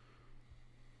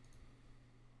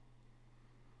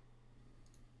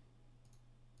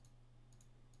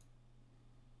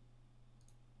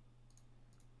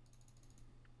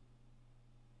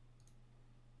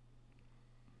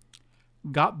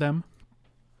 Got them.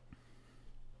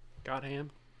 Got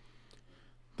him.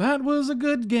 That was a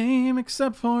good game,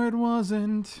 except for it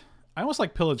wasn't. I almost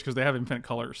like Pillage because they have infinite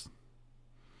colors.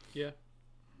 Yeah.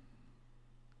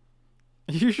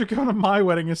 You should go to my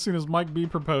wedding as soon as Mike B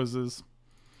proposes.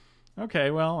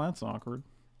 Okay, well, that's awkward.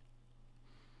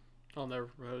 I'll never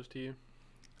propose to you.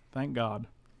 Thank God.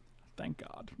 Thank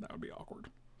God. That would be awkward.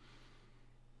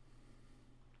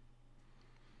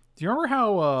 Do you remember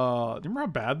how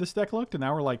bad this deck looked? And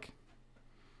now we're like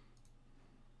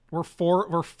we're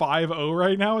 5-0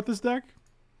 right now with this deck?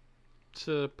 It's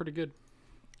pretty good.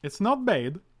 It's not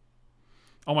bad.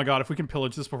 Oh my God, if we can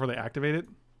pillage this before they activate it.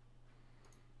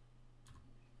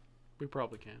 We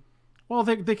probably can. Well,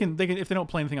 they can if they don't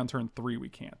play anything on turn 3, we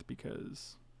can't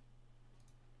because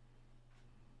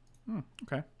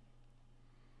okay.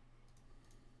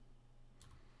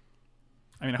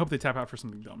 I mean, I hope they tap out for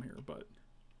something dumb here, but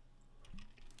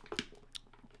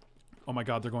oh my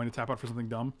God, they're going to tap out for something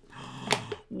dumb.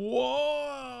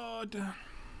 What?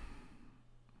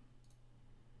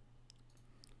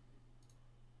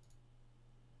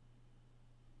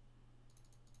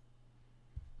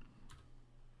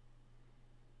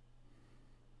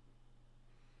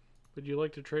 Would you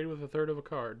like to trade with a third of a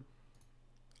card?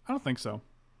 I don't think so.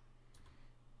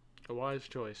 A wise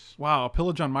choice. Wow, a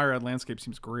pillage on Myriad Landscape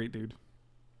seems great, dude.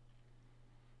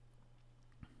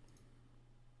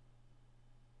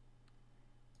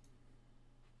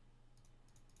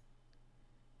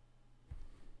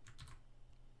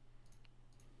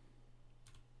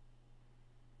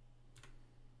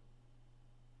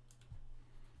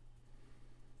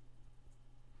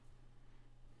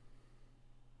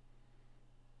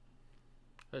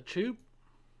 A Choop?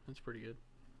 That's pretty good.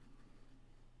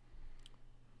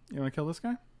 You want to kill this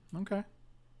guy? Okay.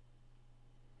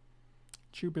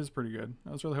 Choop is pretty good.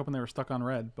 I was really hoping they were stuck on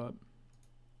red, but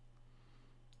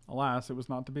alas, it was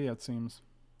not to be, it seems.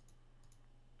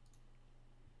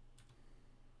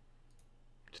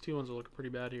 These 2-1s are looking pretty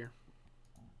bad here.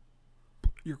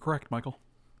 You're correct, Michael.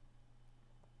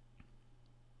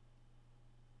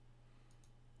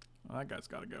 Well, that guy's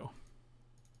got to go.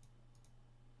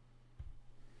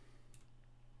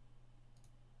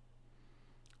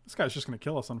 This guy's just going to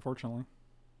kill us, unfortunately.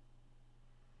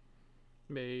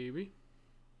 Maybe.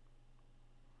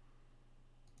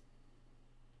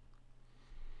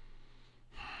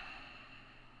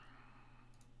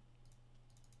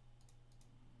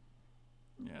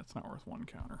 Yeah, it's not worth 1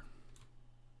 counter.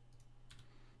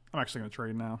 I'm actually going to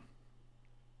trade now.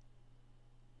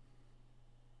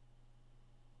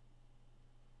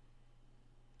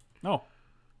 No.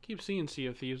 Keep seeing Sea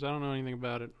of Thieves. I don't know anything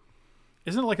about it.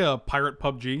 Isn't it like a pirate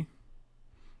PUBG?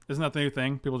 Isn't that the new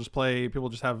thing? People just play. People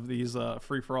just have these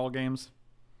free for all games.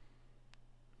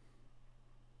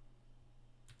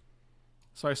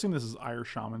 So I assume this is Irish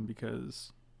Shaman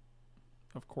because,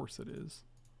 of course, it is.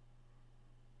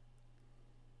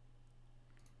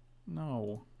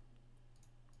 No.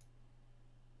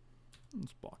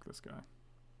 Let's block this guy.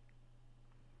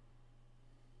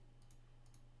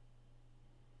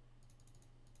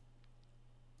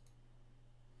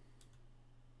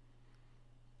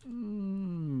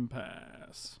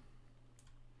 Pass.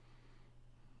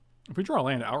 If we draw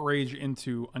land, Outrage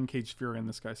into Uncaged Fury, and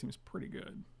this guy seems pretty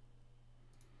good.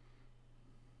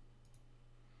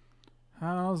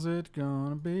 How's it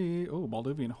gonna be? Oh,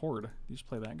 Moldovan Horde. You just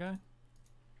play that guy?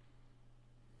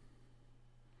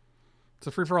 It's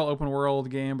a free-for-all open-world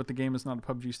game, but the game is not a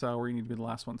PUBG style where you need to be the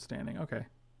last one standing. Okay.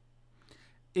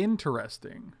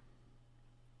 Interesting.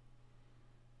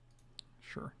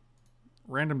 Sure.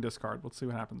 Random discard. Let's see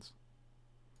what happens.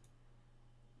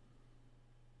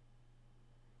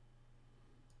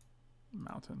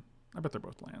 Mountain. I bet they're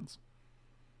both lands.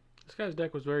 This guy's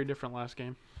deck was very different last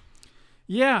game.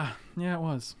 Yeah. Yeah, it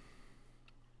was.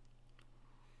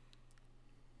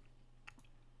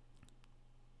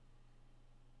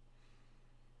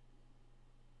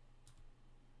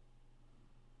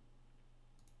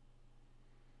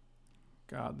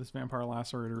 God, this Vampire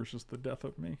Lacerator is just the death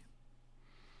of me.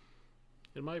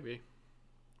 It might be.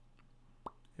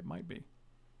 It might be.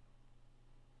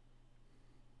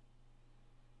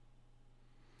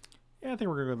 Yeah, I think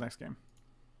we're going to go to the next game.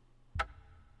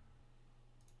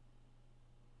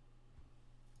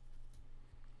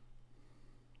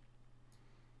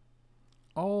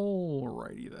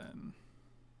 Alrighty then.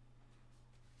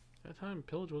 That time,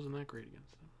 Pillage wasn't that great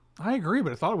against them. I agree,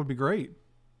 but I thought it would be great.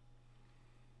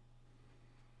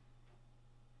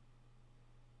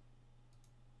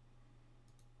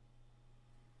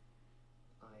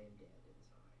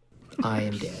 I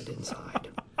am dead inside.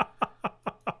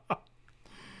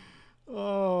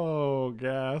 Oh,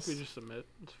 gas. We just submit.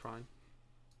 It's fine.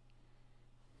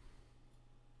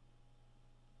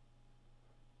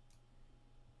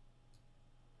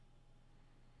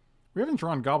 We haven't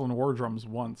drawn Goblin War Drums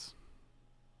once.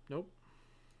 Nope.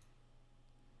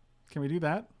 Can we do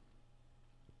that?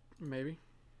 Maybe.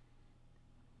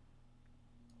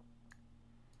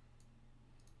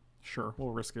 Sure,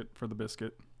 we'll risk it for the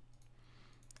biscuit.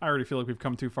 I already feel like we've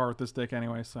come too far with this deck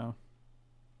anyway, so...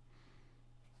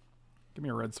 Give me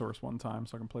a red source one time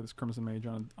so I can play this Crimson Mage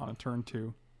on a turn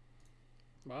 2.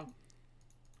 Wow.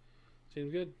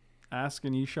 Seems good. Ask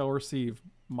and ye shall receive,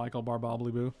 Michael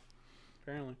Barbabliboo.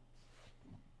 Apparently.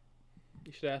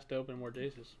 You should ask to open more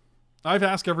Jaces. I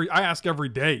ask every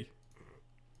day.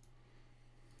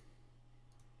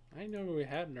 I didn't know we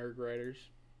had Nerg Riders.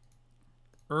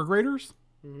 Erg Raiders?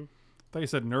 Mm-hmm. I thought you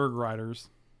said Nerg Riders.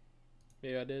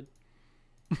 Maybe I did.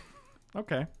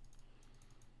 Okay.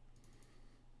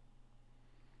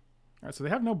 Alright, so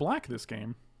they have no black this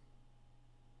game.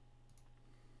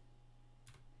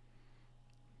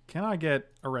 Can I get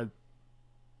a red?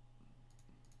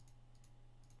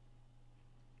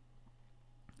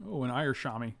 Oh, an Irish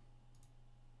Shami.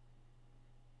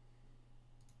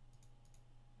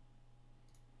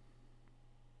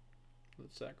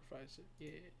 Let's sacrifice it.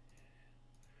 Yeah.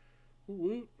 Woot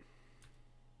woot.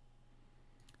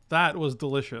 That was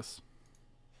delicious.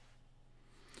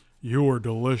 You're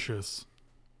delicious.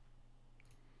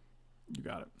 You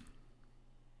got it.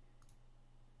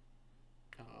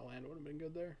 Land would have been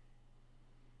good there.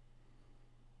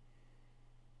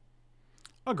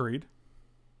 Agreed.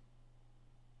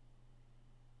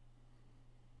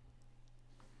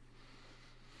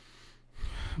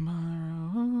 My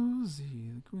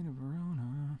Rosie, the Queen of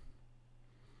Verona.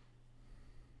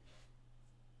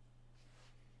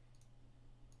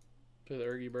 Play the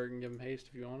Ergyberg and give him haste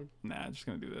if you wanted. Nah, just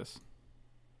gonna do this.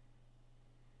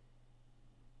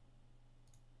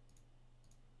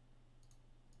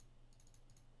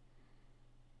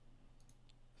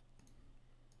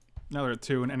 Now they're at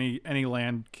 2, and any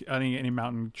land, any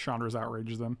mountain Chandra's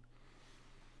outrages them.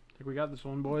 I think we got this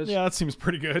one, boys. Yeah, that seems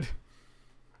pretty good.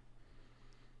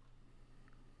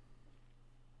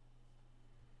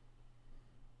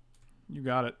 You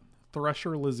got it.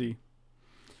 Thresher Lizzie.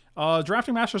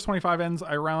 Drafting Masters 25 ends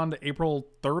around April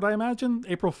 3rd, I imagine.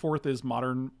 April 4th is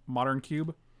Modern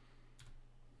Cube.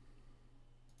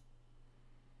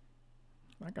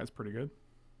 That guy's pretty good.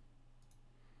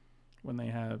 When they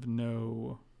have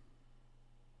no...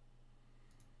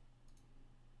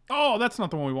 Oh, that's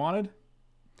not the one we wanted.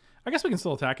 I guess we can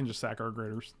still attack and just sack our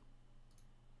graders.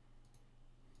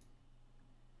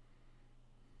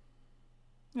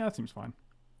 Yeah, that seems fine.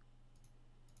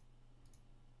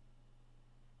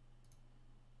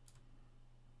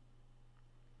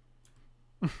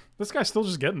 This guy's still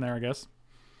just getting there, I guess.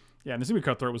 Yeah, Nezumi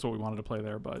Cutthroat was what we wanted to play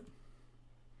there, but...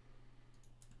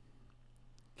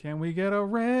 Can we get a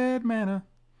red mana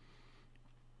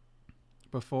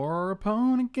before our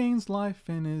opponent gains life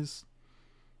in his...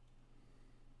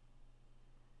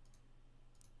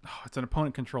 Oh, it's an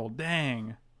opponent control.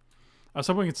 Dang. I was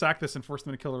hoping we could sack this and force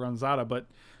them to kill the Ranzada, but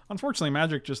unfortunately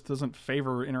Magic just doesn't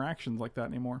favor interactions like that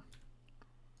anymore.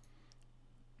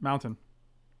 Mountain.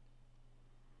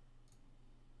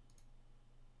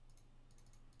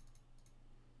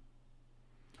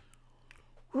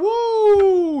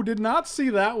 Woo! Did not see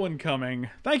that one coming.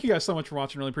 Thank you guys so much for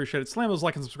watching. Really appreciate it. Slam those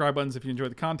like and subscribe buttons if you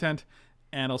enjoyed the content,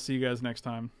 and I'll see you guys next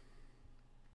time.